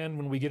understand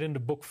when we get into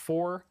Book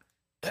 4,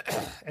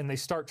 and they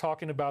start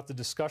talking about the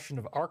discussion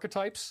of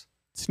archetypes.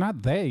 It's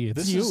not they. It's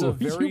This you. is a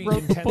very You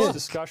wrote the intense book.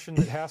 discussion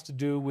that has to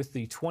do with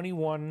the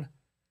 21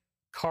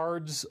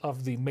 cards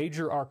of the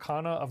major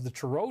arcana of the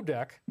Tarot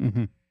deck,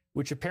 Mhm.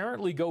 which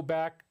apparently go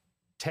back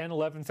 10,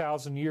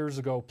 11,000 years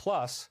ago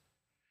plus.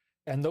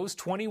 And those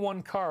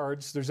 21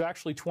 cards, there's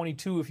actually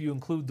 22 if you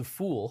include the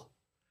Fool.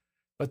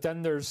 But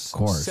then there's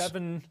course.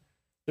 7,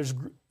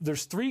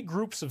 there's 3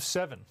 groups of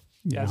 7,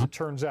 Yeah. as it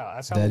turns out.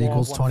 That's how That the Law of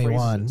equals One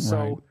 21. phrases it. So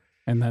Right.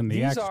 And then the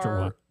these extra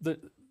are one.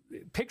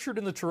 pictured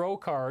in the tarot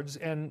cards,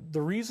 and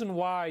the reason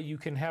why you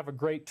can have a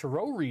great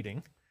tarot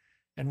reading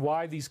and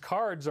why these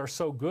cards are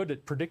so good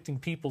at predicting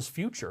people's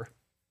future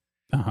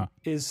Uh-huh.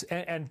 is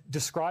and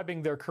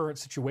describing their current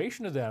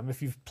situation to them.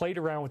 If you've played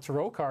around with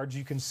tarot cards,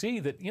 you can see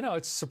that,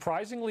 it's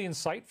surprisingly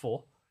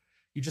insightful.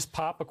 You just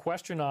pop a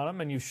question on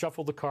them and you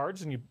shuffle the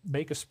cards and you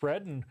make a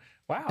spread, and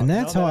wow. And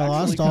that's how I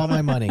lost all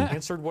my money.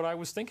 Answered what I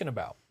was thinking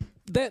about.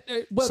 That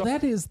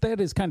that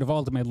is kind of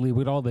ultimately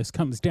what all this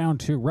comes down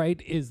to,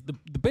 right? Is the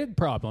big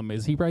problem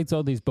is he writes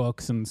all these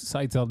books and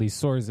cites all these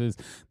sources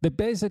that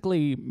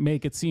basically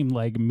make it seem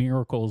like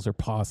miracles are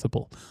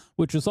possible,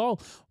 which is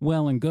all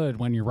well and good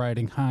when you're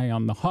riding high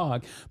on the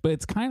hog, but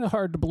it's kind of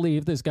hard to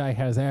believe this guy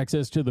has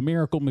access to the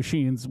miracle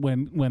machines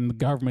when the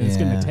government is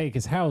going Yeah. to take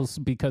his house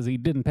because he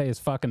didn't pay his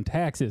fucking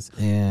taxes.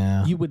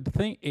 Yeah. You would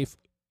think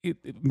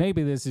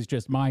maybe this is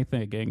just my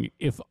thinking,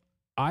 if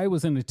I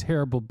was in a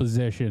terrible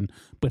position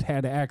but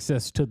had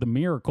access to the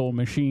miracle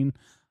machine,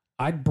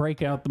 I'd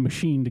break out the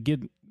machine to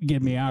get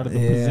me out of the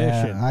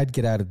position. I'd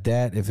get out of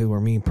debt if it were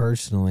me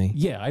personally.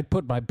 Yeah, I'd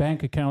put my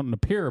bank account in a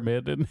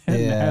pyramid and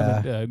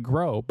Yeah. have it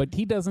grow. But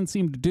he doesn't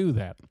seem to do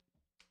that.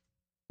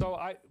 So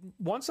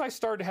once I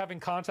started having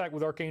contact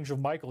with Archangel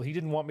Michael, he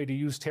didn't want me to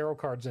use tarot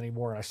cards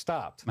anymore, and I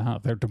stopped.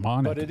 They're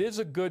demonic. But it is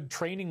a good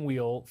training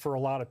wheel for a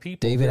lot of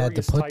people. David had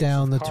to various put types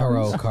down of the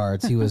tarot cards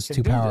cards. He was can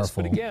too do this.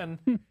 powerful. But again,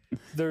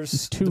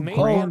 there's too the main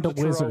grand part of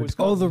the a tarot wizard. is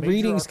called the Major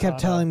readings kept Arcana,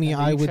 telling me and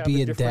they I each would have be a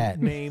in different debt.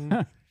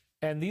 Name,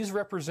 and these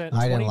represent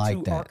I 22 didn't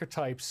like that.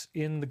 archetypes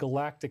in the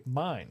galactic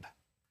mind.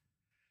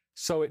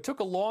 So it took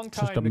a long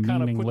Just time a to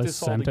kind of put meaningless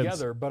this all sentence.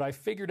 together, but I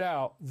figured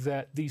out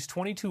that these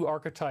 22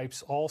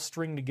 archetypes all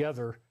string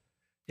together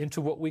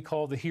into what we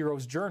call the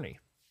hero's journey.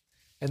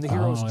 And the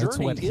hero's that's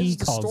journey what he is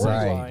the calls it.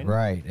 storyline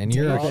Right. And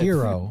you're a of,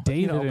 hero.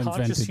 David conscious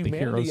invented the humanity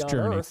hero's on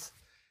journey. Earth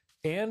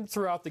and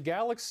throughout the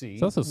galaxy.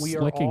 He's also we are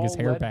slicking all his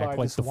hair led back by like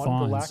this the one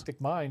fawns.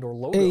 galactic mind, or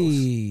logos,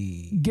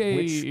 Hey. Gay.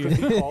 which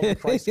could be called the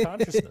Christ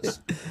consciousness.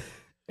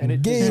 And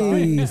it Gay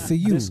designed for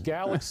you. this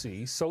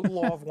galaxy, so the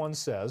Law of One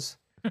says,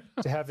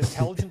 to have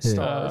intelligent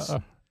stars.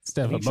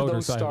 Instead of And a each of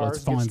those motorcycle, it's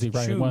stars gets to Fonzie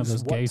riding one of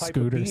choose those gay what type of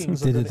scooters.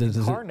 beings are going to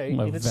incarnate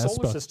A in its solar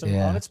Vespa. system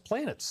Yeah. on its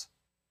planets.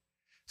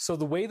 So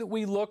the way that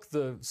we look,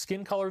 the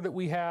skin color that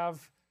we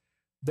have,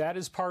 that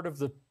is part of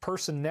the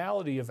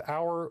personality of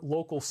our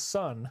local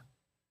sun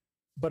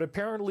But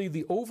apparently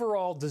the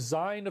overall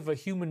design of a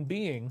human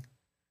being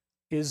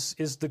is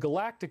the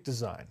galactic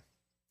design.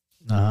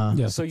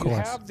 Yes, So of you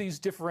course. have these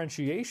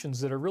differentiations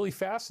that are really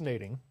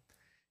fascinating.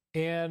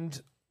 And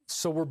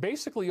so we're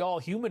basically all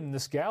human in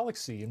this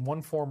galaxy in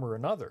one form or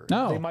another.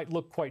 Oh. They might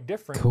look quite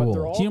different, Cool. but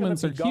they're all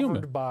Humans going to are be governed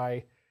human.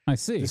 by I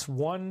see. this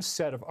one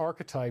set of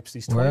archetypes,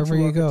 these 22 Wherever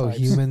you go, archetypes.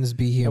 humans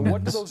be humans. And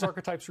what do those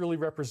archetypes really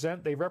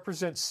represent? They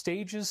represent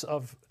stages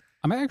of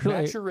I'm actually.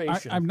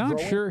 maturation, I'm not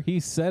growing. sure he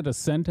said a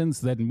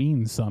sentence that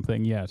means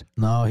something yet.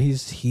 No,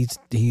 he's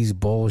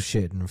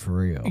bullshitting for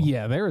real.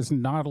 Yeah, there is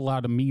not a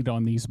lot of meat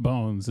on these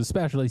bones,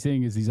 especially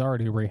seeing as he's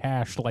already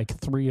rehashed like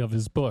 3 of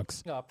his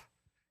books. up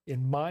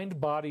in mind,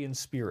 body, and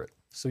spirit.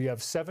 So you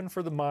have 7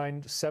 for the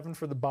mind, 7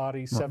 for the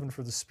body, 7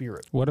 for the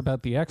spirit. What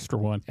about the extra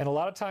one? And a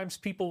lot of times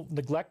people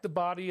neglect the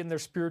body in their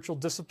spiritual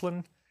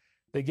discipline.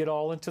 They get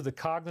all into the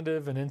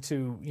cognitive and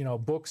into,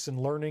 books and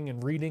learning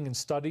and reading and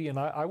study. And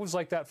I was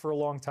like that for a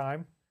long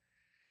time.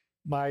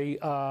 My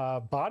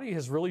body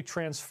has really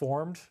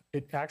transformed.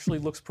 It actually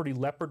looks pretty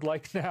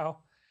leopard-like now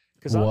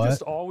because I'm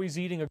just always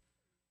eating a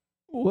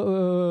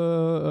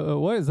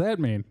What does that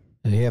mean?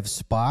 Did he have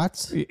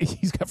spots?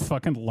 He's got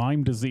fucking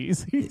Lyme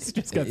disease. He's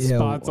just got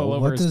spots all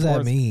over What his does that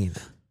torso. mean?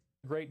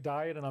 great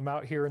diet and I'm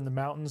out here in the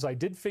mountains. I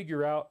did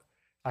figure out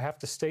I have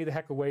to stay the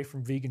heck away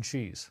from vegan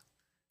cheese.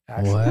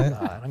 Actually,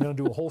 What? I'm going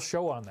to do a whole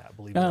show on that,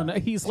 believe it or No, not.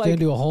 no, he's Gonna like,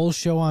 do a whole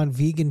show on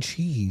vegan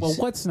cheese. well,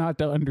 what's not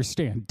to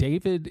understand?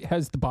 David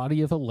has the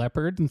body of a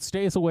leopard and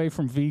stays away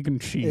from vegan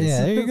cheese.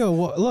 Yeah, there you go.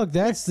 Well, look,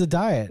 that's the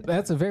diet.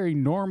 That's a very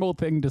normal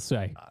thing to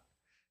say.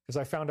 Because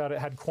I found out it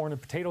had corn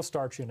and potato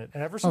starch in it.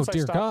 And ever since I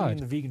dear stopped God.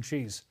 eating the vegan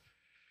cheese,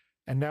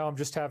 and now I'm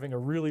just having a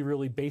really,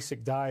 really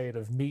basic diet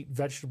of meat,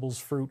 vegetables,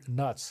 fruit, and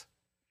nuts,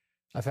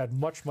 I've had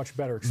much, much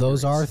better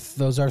experience.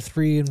 Those are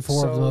 3 and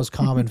 4 of the So- most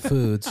common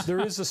foods. There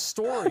is a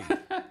story.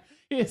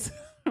 It's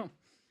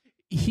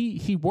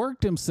he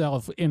worked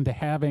himself into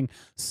having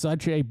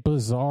such a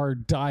bizarre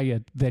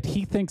diet that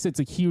he thinks it's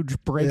a huge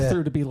breakthrough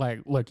Yeah. to be like,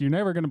 look, you're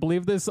never going to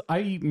believe this. I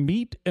eat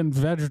meat and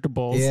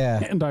vegetables, Yeah.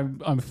 and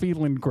I'm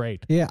feeling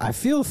great. Yeah, I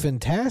feel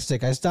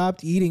fantastic. I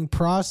stopped eating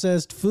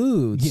processed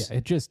foods. Yeah,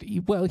 it just he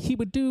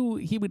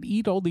would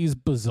eat all these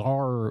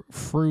bizarre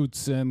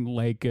fruits and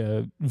like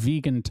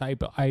vegan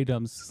type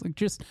items. Like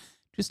just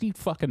eat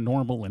fucking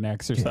normal and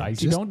exercise.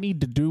 You just- don't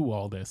need to do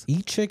all this.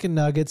 Eat chicken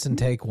nuggets and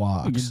take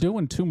walks. You're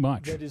doing too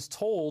much. That is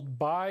told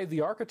by the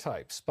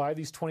archetypes, by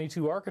these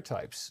 22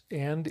 archetypes.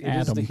 And it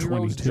is Adam the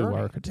hero's 22 journey.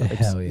 archetypes.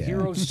 Hell yeah.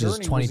 Hero's It's journey just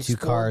was 22 explored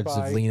cards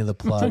by of Lena the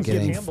Plug Jim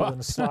getting Campbell in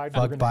a slide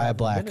we're fucked gonna by a have in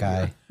black minute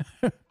guy.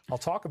 here. I'll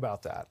talk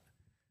about that.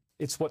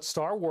 It's what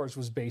Star Wars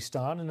was based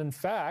on. And in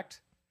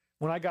fact,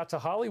 when I got to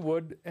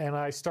Hollywood and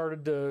I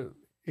started to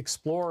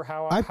explore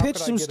how I how could pitched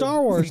some get a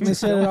Star Wars and they feature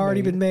said it film had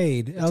already made been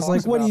made. I that was like,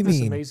 talks what do you about this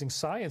mean? amazing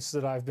science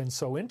that I've been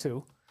so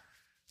into.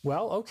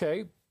 Well,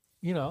 okay,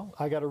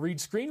 I got to read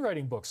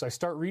screenwriting books. I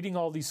start reading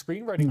all these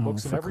screenwriting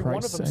books, and for every one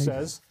of Christ's them sake.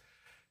 says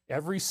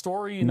every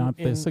story in, Not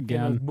in, this in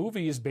again. a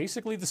movie is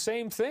basically the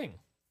same thing.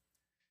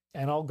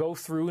 And I'll go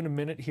through in a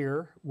minute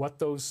here what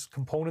those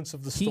components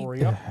of the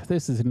story are.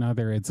 This is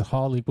another, it's a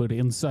Hollywood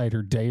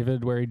Insider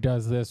David where he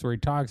does this, where he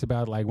talks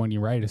about like when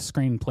you write a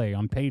screenplay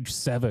on page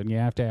 7, you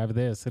have to have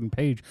this, and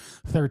page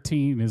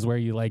 13 is where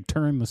you like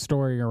turn the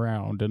story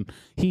around. And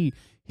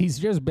he's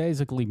just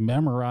basically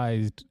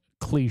memorized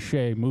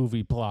cliche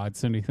movie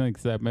plots, and he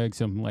thinks that makes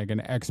him like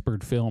an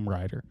expert film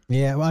writer.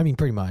 Yeah, well, I mean,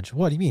 pretty much.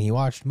 What do you mean? He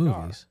watched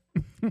movies.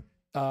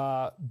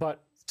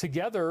 But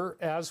together,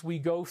 as we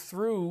go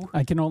through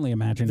I can only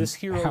imagine this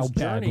hero's how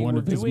bad journey, one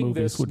we're of his doing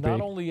movies this would be.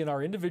 not only in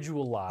our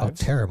individual Oh,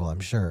 lives, terrible, I'm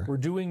sure. we're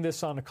doing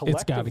this on a It's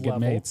collective got to get level.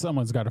 made.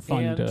 Someone's got to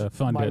fund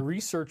And my it.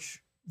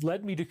 research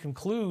led me to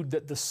conclude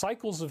that the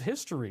cycles of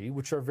history,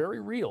 which are very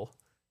real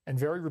and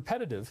very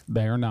repetitive,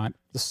 They are not.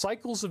 the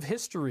cycles of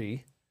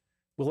history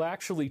will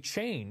actually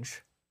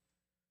change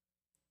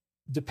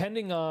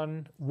depending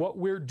on what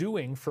we're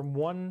doing from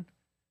one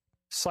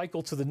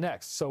cycle to the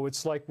next. So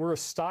it's like we're a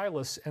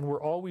stylus and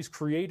we're always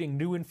creating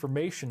new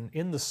information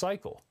in the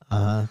cycle.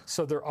 Uh-huh.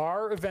 So there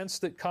are events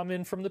that come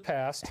in from the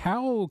past.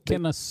 How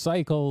can a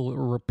cycle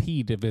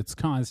repeat if it's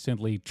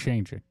constantly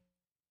changing?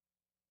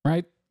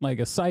 Right? Like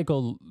a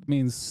cycle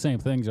means the same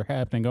things are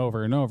happening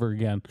over and over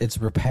again. It's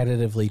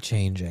repetitively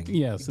changing.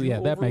 Yes, do yeah,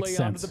 that overlay makes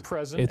sense. onto the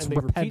present, It's and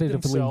they repeat repetitively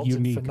themselves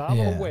unique. in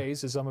phenomenal Yeah.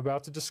 ways, as I'm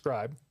about to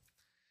describe.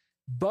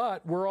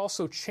 But we're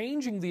also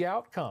changing the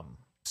outcome.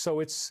 So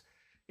it's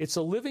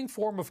a living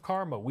form of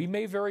karma. We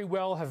may very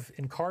well have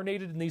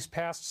incarnated in these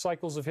past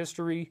cycles of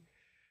history.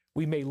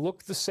 We may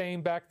look the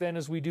same back then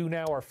as we do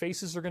now. Our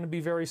faces are going to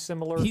be very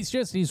similar. He's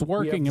We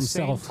working have the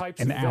same himself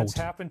types and of events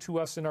out. happen to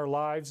us in our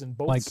lives in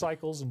both Like,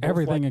 cycles and both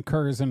Everything life-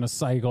 occurs in a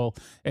cycle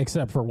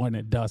except for when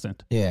it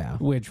doesn't. Yeah.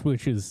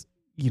 Which is,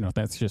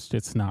 that's just,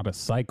 it's not a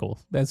cycle.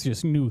 That's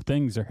just new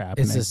things are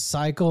happening. It's a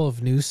cycle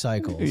of new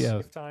cycles. Yeah.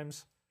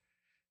 lifetimes.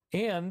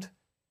 And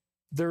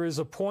there is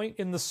a point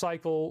in the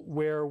cycle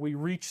where we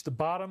reach the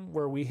bottom,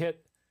 where we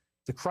hit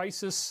the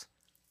crisis,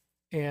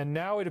 and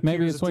now it appears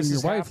Maybe it's that when this your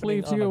is wife happening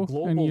leaves on a you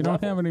global and you don't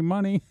level. have any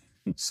money.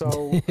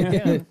 So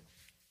again,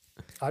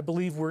 I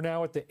believe we're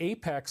now at the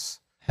apex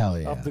Hell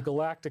yeah. of the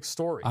galactic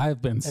story.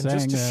 I've been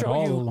saying that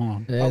all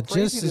along.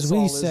 Just as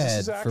we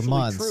said for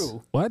months.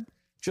 True. What?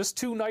 Just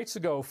 2 nights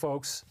ago,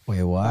 folks.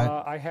 Wait, what?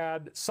 I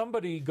had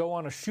somebody go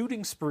on a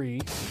shooting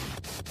spree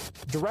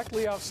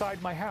directly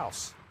outside my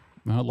house.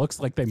 Well, it looks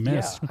like they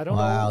missed. Yeah, I don't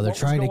know. Wow, they're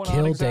trying to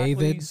kill exactly.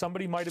 David.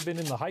 Somebody might have been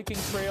in the hiking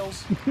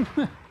trails.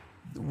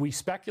 We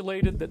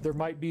speculated that there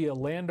might be a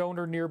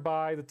landowner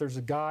nearby, that there's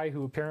a guy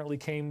who apparently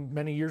came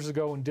many years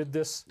ago and did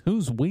this.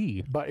 Who's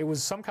we? But it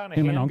was some kind of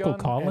Him and handgun,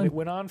 Uncle Colin? and it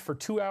went on for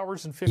 2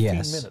 hours and 15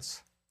 Yes.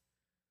 minutes.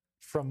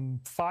 From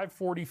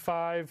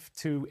 5:45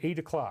 to 8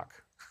 o'clock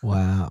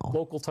Wow.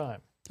 local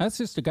time. That's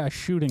just a guy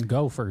shooting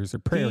gophers or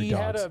prairie He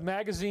had dogs. a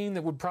magazine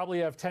that would probably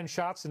have 10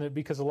 shots in it,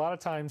 because a lot of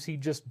times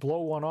he'd just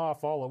blow one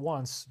off all at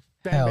once.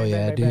 Bang, Hell bang,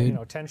 yeah, bang, bang, bang,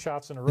 dude. 10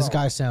 shots in a row. This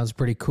guy sounds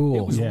pretty It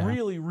cool. was Yeah.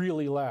 really,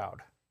 really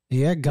loud.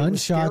 Yeah, It was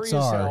gunshots scary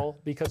as are. hell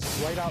because it's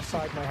right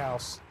outside my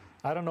house.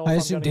 I don't know. I if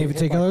assume I'm gonna David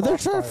get hit by Taylor. They're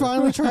crossfire.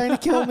 finally trying to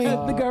kill me.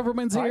 The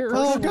government's I here. Oh,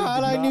 personally God,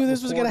 did I not knew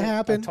this was report gonna it.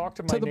 happen. I talked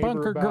to my To the neighbor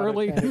bunker, about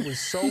girly. it, and it was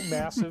so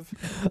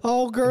massive.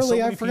 Oh, and girly, so I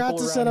many forgot people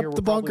to around set here up were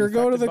the probably bunker.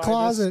 Go to the affected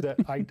by this closet.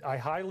 that I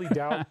highly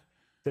doubt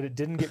that it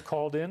didn't get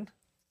called in.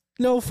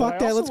 No, But fuck I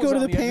that. also Let's was go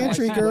to on the edge of my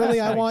pantry, seat girly.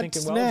 last I night want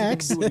thinking, well,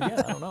 is he snacks. gonna do it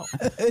again? I don't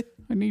know.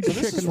 I need So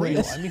this is chicken real.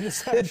 wings. I mean,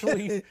 it's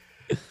actually.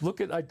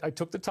 Look at. I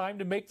took the time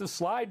to make the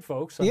slide,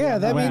 folks. I Yeah,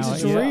 mean, that means Wow,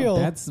 it's yeah, real.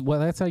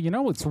 That's how you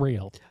know it's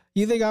real.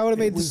 You think I would have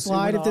It made the was- it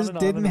slide went if this on and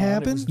on didn't and on. It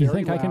happen? was You very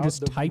think I can loud. just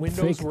The type windows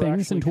fake were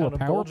things actually into a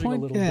kind of bulging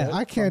PowerPoint? little Yeah, bit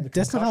I from can't. the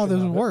That's not how concussion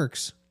this of it.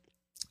 works.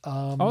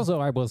 Also,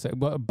 I will say,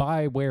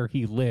 by where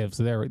he lives,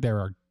 there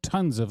are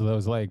tons of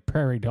those like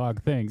prairie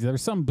dog things.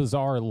 There's some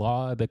bizarre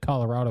law that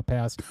Colorado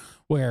passed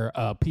where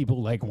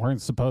people like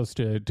weren't supposed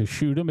to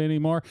shoot them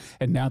anymore,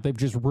 and now they've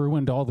just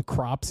ruined all the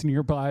crops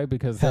nearby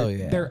because Hell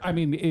yeah. they're. I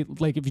mean,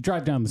 like if you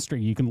drive down the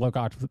street, you can look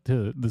out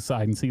to the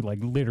side and see like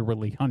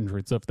literally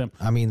hundreds of them.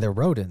 I mean, they're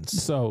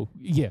rodents. So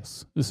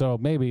yes, so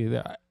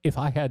maybe if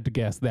I had to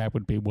guess, that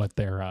would be what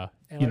they're And I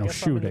guess I'm in the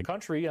shooting.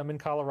 country. I'm in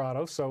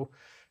Colorado, so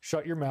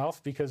shut your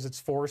mouth because it's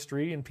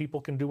forestry and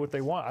people can do what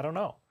they want. I don't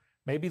know.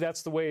 Maybe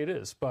that's the way it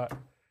is, but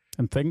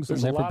And things will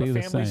there's a never lot be of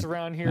the families same.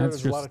 around here. That's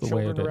There's a lot just of the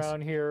way children it is.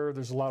 around here.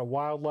 There's a lot of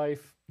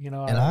wildlife. You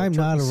know, And I'm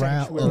not turkey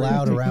around, sanctuary,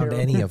 allowed take around care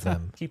any of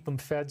them. Keep them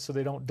fed so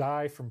they don't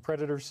die from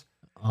predators.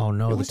 Oh,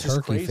 no, It the was just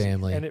turkey crazy.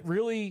 family. And it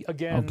really,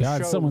 again, Oh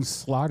God! shows Someone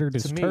slaughtered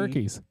his to me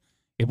turkeys.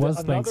 It was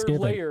another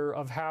Thanksgiving. layer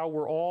of how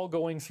we're all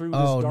going through this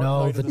Oh, dark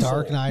no, night the of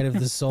dark soul. night of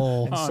the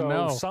soul. And Oh, so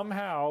no.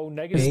 somehow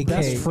negative AKA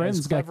thinking, Best friends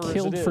as got clever as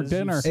killed it for is,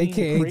 dinner. you've seen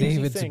AKA crazy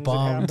David's things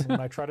bombed. that happen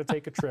when I try to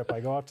take a trip. I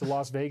go out to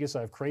Las Vegas,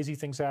 I have crazy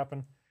things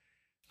happen.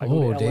 I go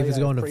Oh, to LA, David's I have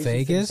going to crazy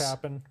things Vegas?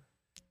 happen.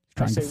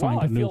 Trying I to say, find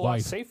well, a I new feel a lot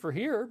life. safer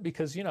here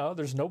because, you know,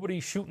 there's nobody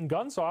shooting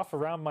guns off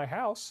around my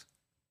house.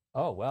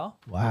 Oh, well.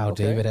 Wow,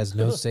 okay. David has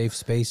no safe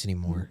space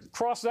anymore.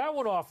 Cross that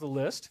one off the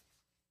list.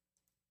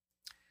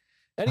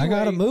 I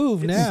gotta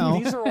move now.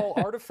 These are all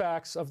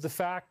artifacts of the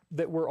fact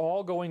that we're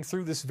all going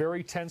through this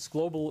very tense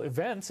global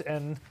event.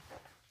 And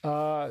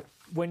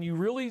when you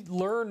really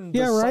learn,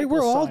 Yeah, right?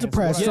 We're all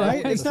depressed,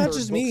 right? It's not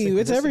just me,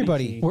 it's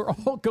everybody. We're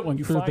all going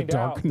You through the find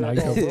dark out night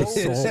that of the although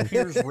this soul.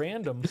 appears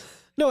random,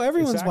 No,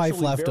 everyone's it's wife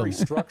actually left very him.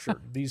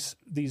 structured.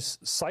 These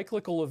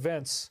cyclical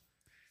events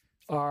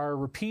are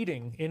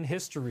repeating in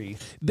history.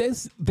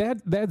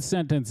 That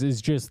sentence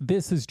is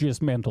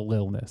just mental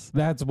illness.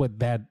 That's what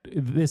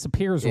this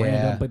appears Yeah.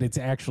 random, but it's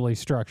actually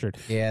structured.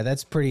 Yeah,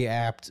 that's pretty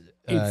apt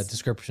It's-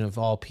 description of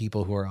all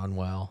people who are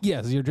unwell.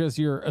 Yes,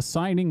 you're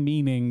assigning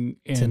meaning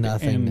To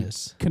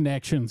nothingness. and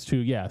connections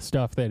to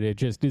stuff that it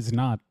just is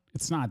not.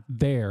 It's not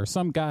there.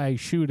 Some guy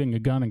shooting a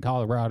gun in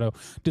Colorado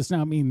does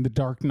not mean the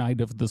dark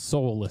night of the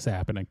soul is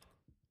happening.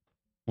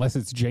 Unless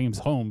it's James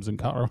Holmes in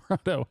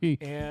Colorado.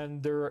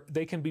 And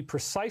they can be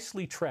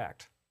precisely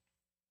tracked.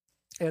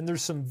 And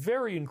there's some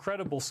very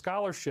incredible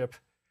scholarship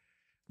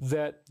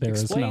that There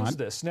is explains not.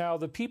 this. Now,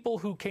 the people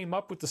who came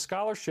up with the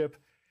scholarship,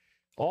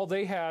 all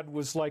they had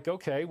was like,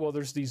 okay, well,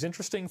 there's these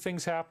interesting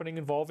things happening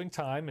involving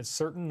time in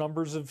certain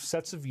numbers of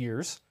sets of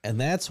years. And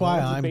that's why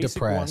One of the I'm basic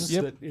depressed.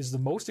 ones that is the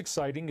most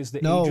exciting is the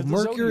age No, of the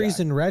Mercury's zodiac.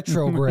 in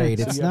retrograde.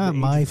 So It's you have not the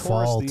age my of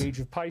Taurus, fault. The age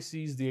of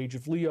Pisces, the age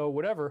of Leo,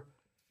 whatever.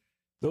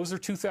 Those are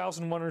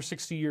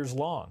 2,160 years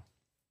long.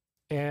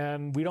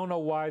 And we don't know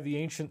why the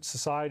ancient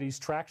societies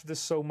tracked this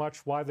so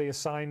much, why they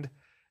assigned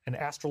an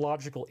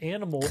astrological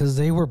animal Because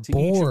they were to each of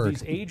bored.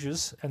 these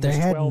ages. And They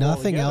there's had 12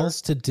 nothing altogether.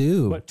 else to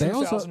do. But They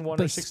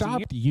 2,160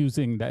 stopped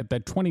using that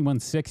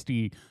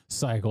 2160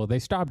 cycle. They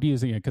stopped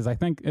using it because I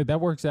think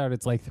that works out.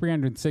 It's like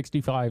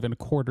 365 and a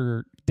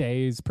quarter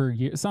days per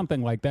year,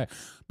 something like that.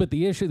 But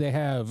the issue they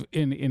have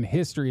in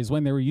history is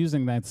when they were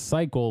using that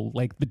cycle,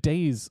 like the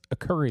days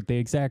occur at the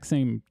exact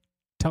same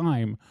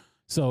time.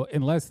 So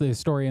unless the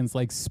historians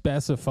like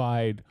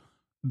specified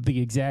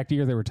the exact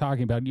year they were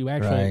talking about, you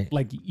actually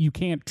Right. you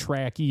can't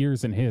track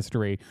years in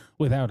history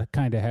without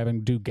kind of having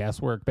to do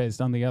guesswork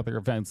based on the other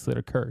events that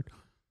occurred.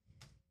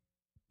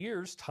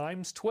 Years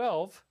times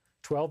 12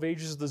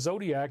 ages of the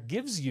zodiac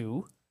gives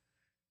you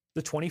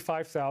the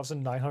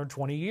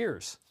 25,920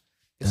 years.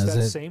 It's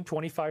that same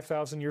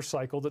 25,000-year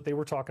cycle that they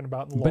were talking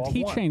about in the Law of One. But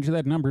he changed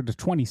that number to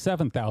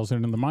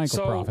 27,000 in the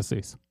Michael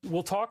Prophecies.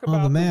 We'll talk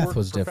about the math work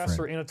was of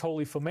Professor different.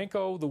 Anatoly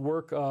Fomenko, the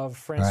work of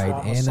Francois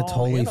Right, Masson,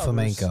 Anatoly and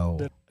others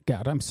Fomenko.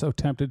 God, I'm so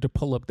tempted to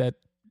pull up that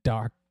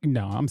doc.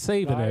 No, I'm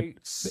saving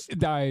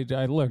it.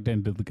 I looked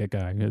into the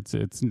guy.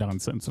 It's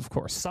nonsense, of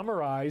course.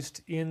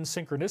 Summarized in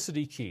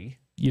Synchronicity Key.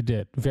 You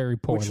did very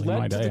poorly, Which led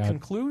might to I the add.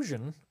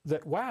 conclusion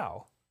that,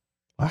 wow,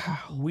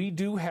 we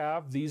do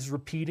have these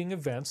repeating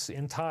events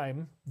in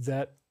time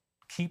that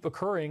keep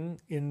occurring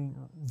in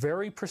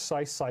very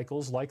precise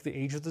cycles like the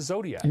age of the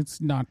zodiac.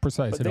 It's not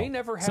precise But at they all.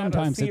 never had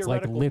Sometimes a it's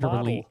like theoretical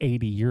literally model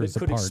 80 years that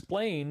could apart.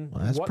 explain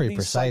Well, that's what pretty these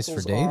precise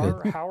for cycles David.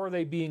 are, how are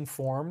they being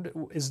formed,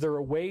 is there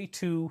a way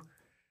to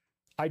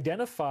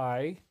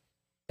identify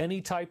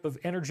any type of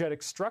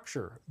energetic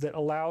structure that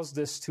allows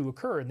this to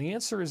occur? And the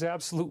answer is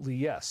absolutely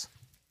yes.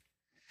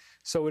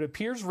 So it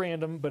appears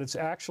random, but it's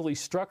actually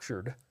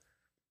structured.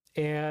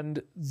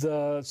 And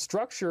the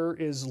structure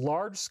is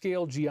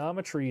large-scale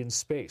geometry in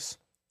space.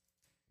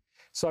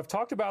 So I've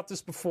talked about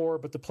this before,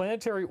 but the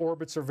planetary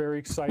orbits are very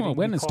exciting. Well,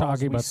 Wen is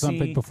talking about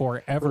something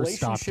before ever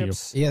stopped you.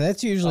 Yeah,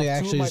 that's usually of two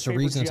of actually my just a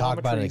favorite reason to talk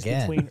about it geometries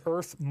again. Between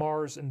Earth,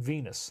 Mars, and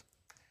Venus.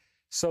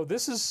 So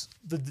this is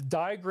the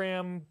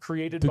diagram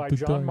created by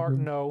John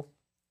Martineau.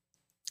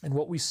 And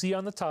what we see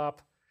on the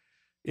top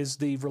is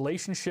the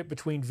relationship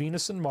between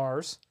Venus and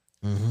Mars.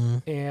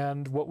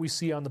 And what we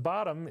see on the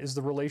bottom is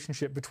the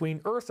relationship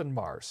between Earth and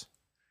Mars.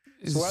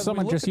 So as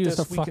Someone we look just at used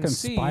this, a we can fucking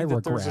see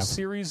that there's a spirograph.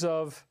 series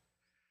of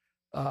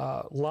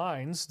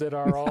lines that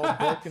are all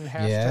broken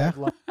hashtag Yeah.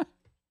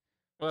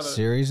 lines.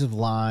 Series of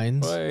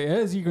lines. Well,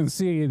 as you can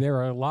see, there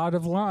are a lot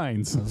of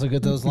lines. Let's look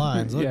at those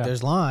lines. Look, Yeah.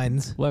 there's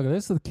lines. Look,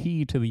 this is the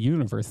key to the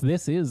universe.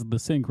 This is the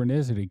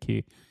synchronicity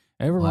key.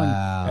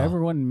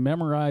 Everyone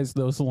memorize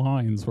those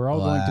lines. We're all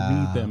going to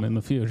need them in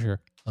the future.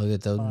 Look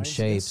at those Lines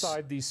shapes.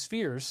 inside these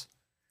spheres,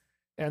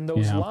 and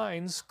those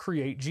lines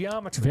create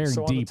geometry. Very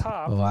so deep. on the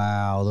top,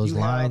 Wow, those you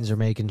lines have are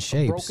making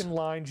shapes. broken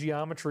line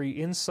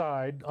geometry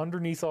inside,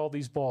 underneath all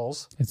these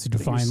balls. It's you're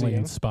divinely seeing.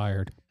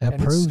 inspired. That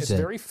And proves it's it.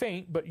 very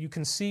faint, but you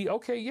can see,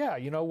 okay, yeah,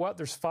 you know what?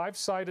 There's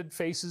 5-sided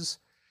faces.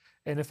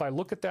 And if I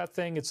look at that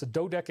thing, it's a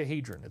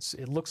dodecahedron.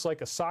 It looks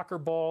like a soccer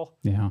ball,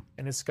 Yeah.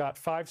 and it's got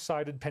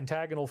 5-sided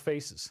pentagonal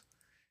faces.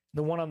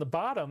 The one on the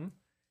bottom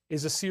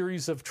is a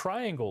series of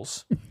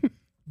triangles.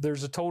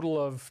 There's a total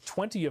of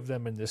 20 of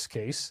them in this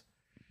case.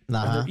 And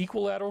they're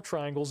equilateral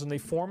triangles, and they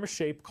form a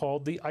shape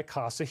called the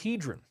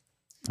icosahedron.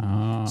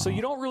 So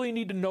you don't really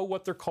need to know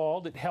what they're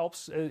called. It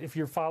helps if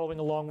you're following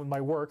along with my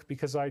work,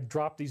 because I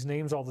drop these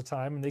names all the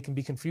time, and they can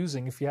be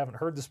confusing if you haven't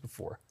heard this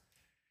before.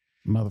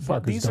 Motherfuckers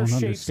But these don't are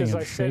shapes, understand as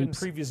I said in shapes.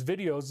 previous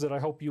videos that I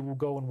hope you will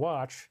go and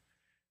watch.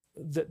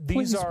 That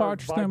Please these are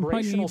watch them. I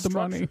vibrational need the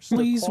money. structures. They're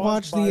Please caused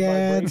watch by the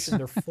ads. vibration.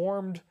 They're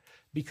formed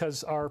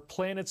because our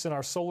planets and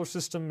our solar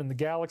system and the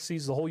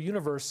galaxies, the whole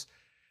universe,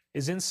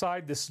 is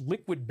inside this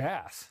liquid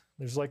bath.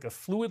 There's like a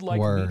fluid-like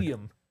Word.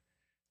 medium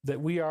that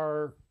we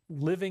are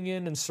living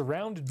in and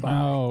surrounded by.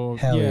 Oh,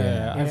 Hell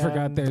yeah. yeah. I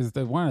forgot And- there's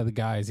one of the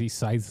guys he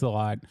cites a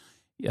lot.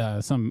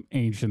 Some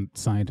ancient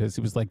scientist.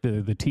 He was like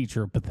the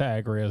teacher of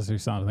Pythagoras or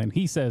something.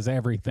 He says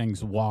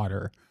everything's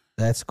water.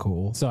 That's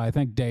cool. So I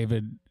think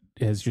David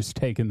has just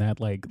taken that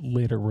like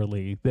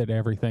literally that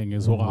everything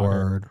is water.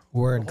 Word.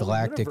 We're in The whole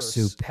galactic universe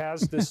soup.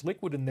 has this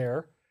liquid in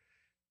there,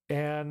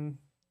 and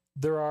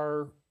there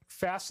are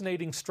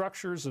fascinating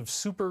structures of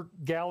super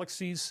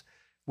galaxies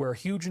where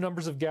huge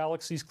numbers of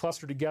galaxies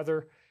cluster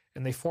together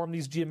and they form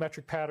these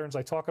geometric patterns.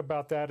 I talk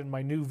about that in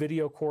my new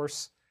video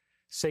course,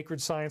 Sacred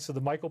Science of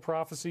the Michael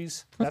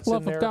Prophecies. That's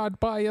Love in there. of God,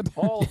 buy it.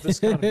 All of this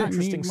kind of I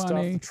interesting need stuff.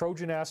 money. The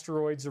Trojan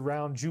asteroids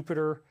around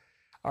Jupiter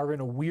are in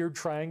a weird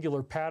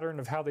triangular pattern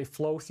of how they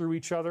flow through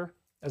each other,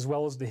 as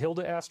well as the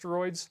Hilda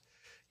asteroids.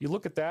 You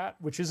look at that,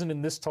 which isn't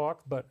in this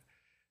talk, but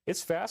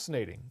it's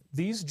fascinating.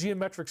 These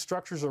geometric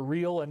structures are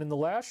real, and in the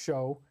last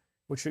show,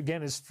 which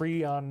again is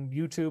free on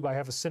YouTube, I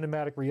have a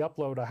cinematic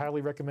re-upload. I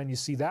highly recommend you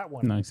see that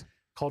one. Nice.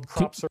 Called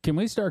Crop Circle Can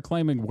we start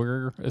claiming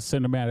we're a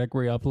cinematic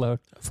re-upload?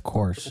 Of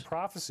course.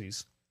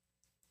 Prophecies.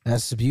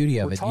 That's the beauty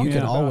of We're it. You talking can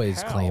about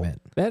always how claim it.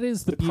 That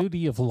is the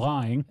beauty of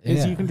lying, is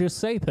Yeah. you can just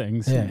say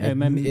things. Yeah, and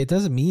then it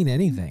doesn't mean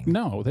anything.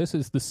 no, this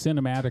is the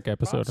cinematic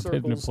episode Crop of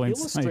Hidden in circles Plain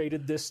Sight.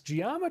 illustrated this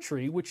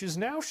geometry, which is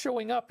now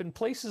showing up in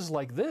places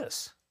like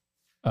this.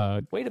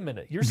 Wait a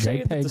minute. You're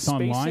saying that the JPEGs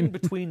spacing online?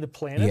 between the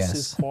planets Yes.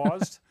 is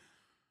caused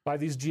by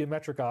these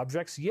geometric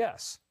objects?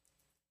 Yes.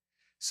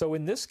 So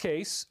in this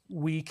case,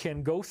 we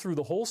can go through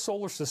the whole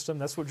solar system.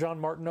 That's what John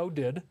Martineau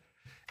did.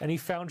 And he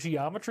found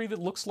geometry that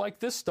looks like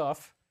this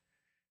stuff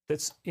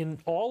that's in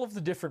all of the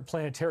different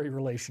planetary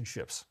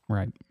relationships.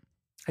 Right.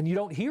 And you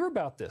don't hear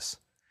about this,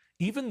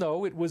 even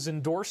though it was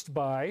endorsed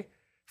by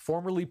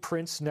formerly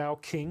Prince, now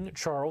King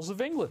Charles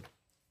of England.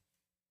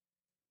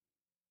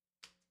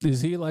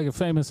 Is he like a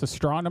famous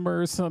astronomer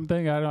or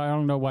something? I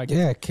don't know why.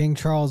 Yeah, King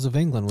Charles of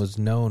England was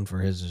known for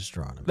his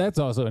astronomy. That's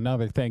also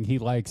another thing he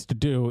likes to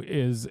do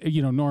is,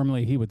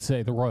 normally he would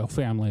say the royal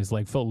family is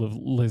like full of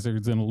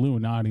lizards and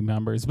Illuminati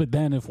members. But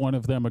then if one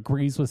of them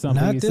agrees with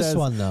something Not he this says,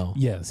 one, though.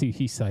 Yes,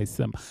 he cites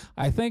them.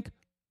 I think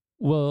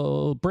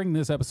we'll bring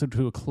this episode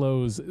to a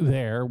close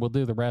there. We'll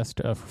do the rest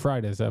of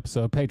Friday's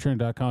episode.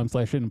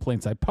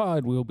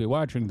 Patreon.com/HiddenPlainSightPod. We'll be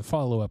watching the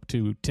follow-up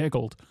to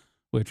Tickled,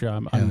 which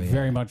I'm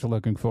very much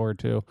looking forward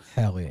to.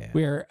 Hell yeah.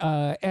 We are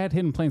at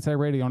Hidden Plain Sight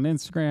Radio on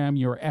Instagram.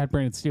 You're at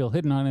Brandon Steele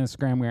Hidden on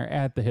Instagram. We are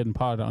at The Hidden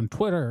Pod on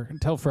Twitter.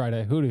 Until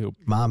Friday, hoodoo.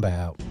 Mamba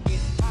out.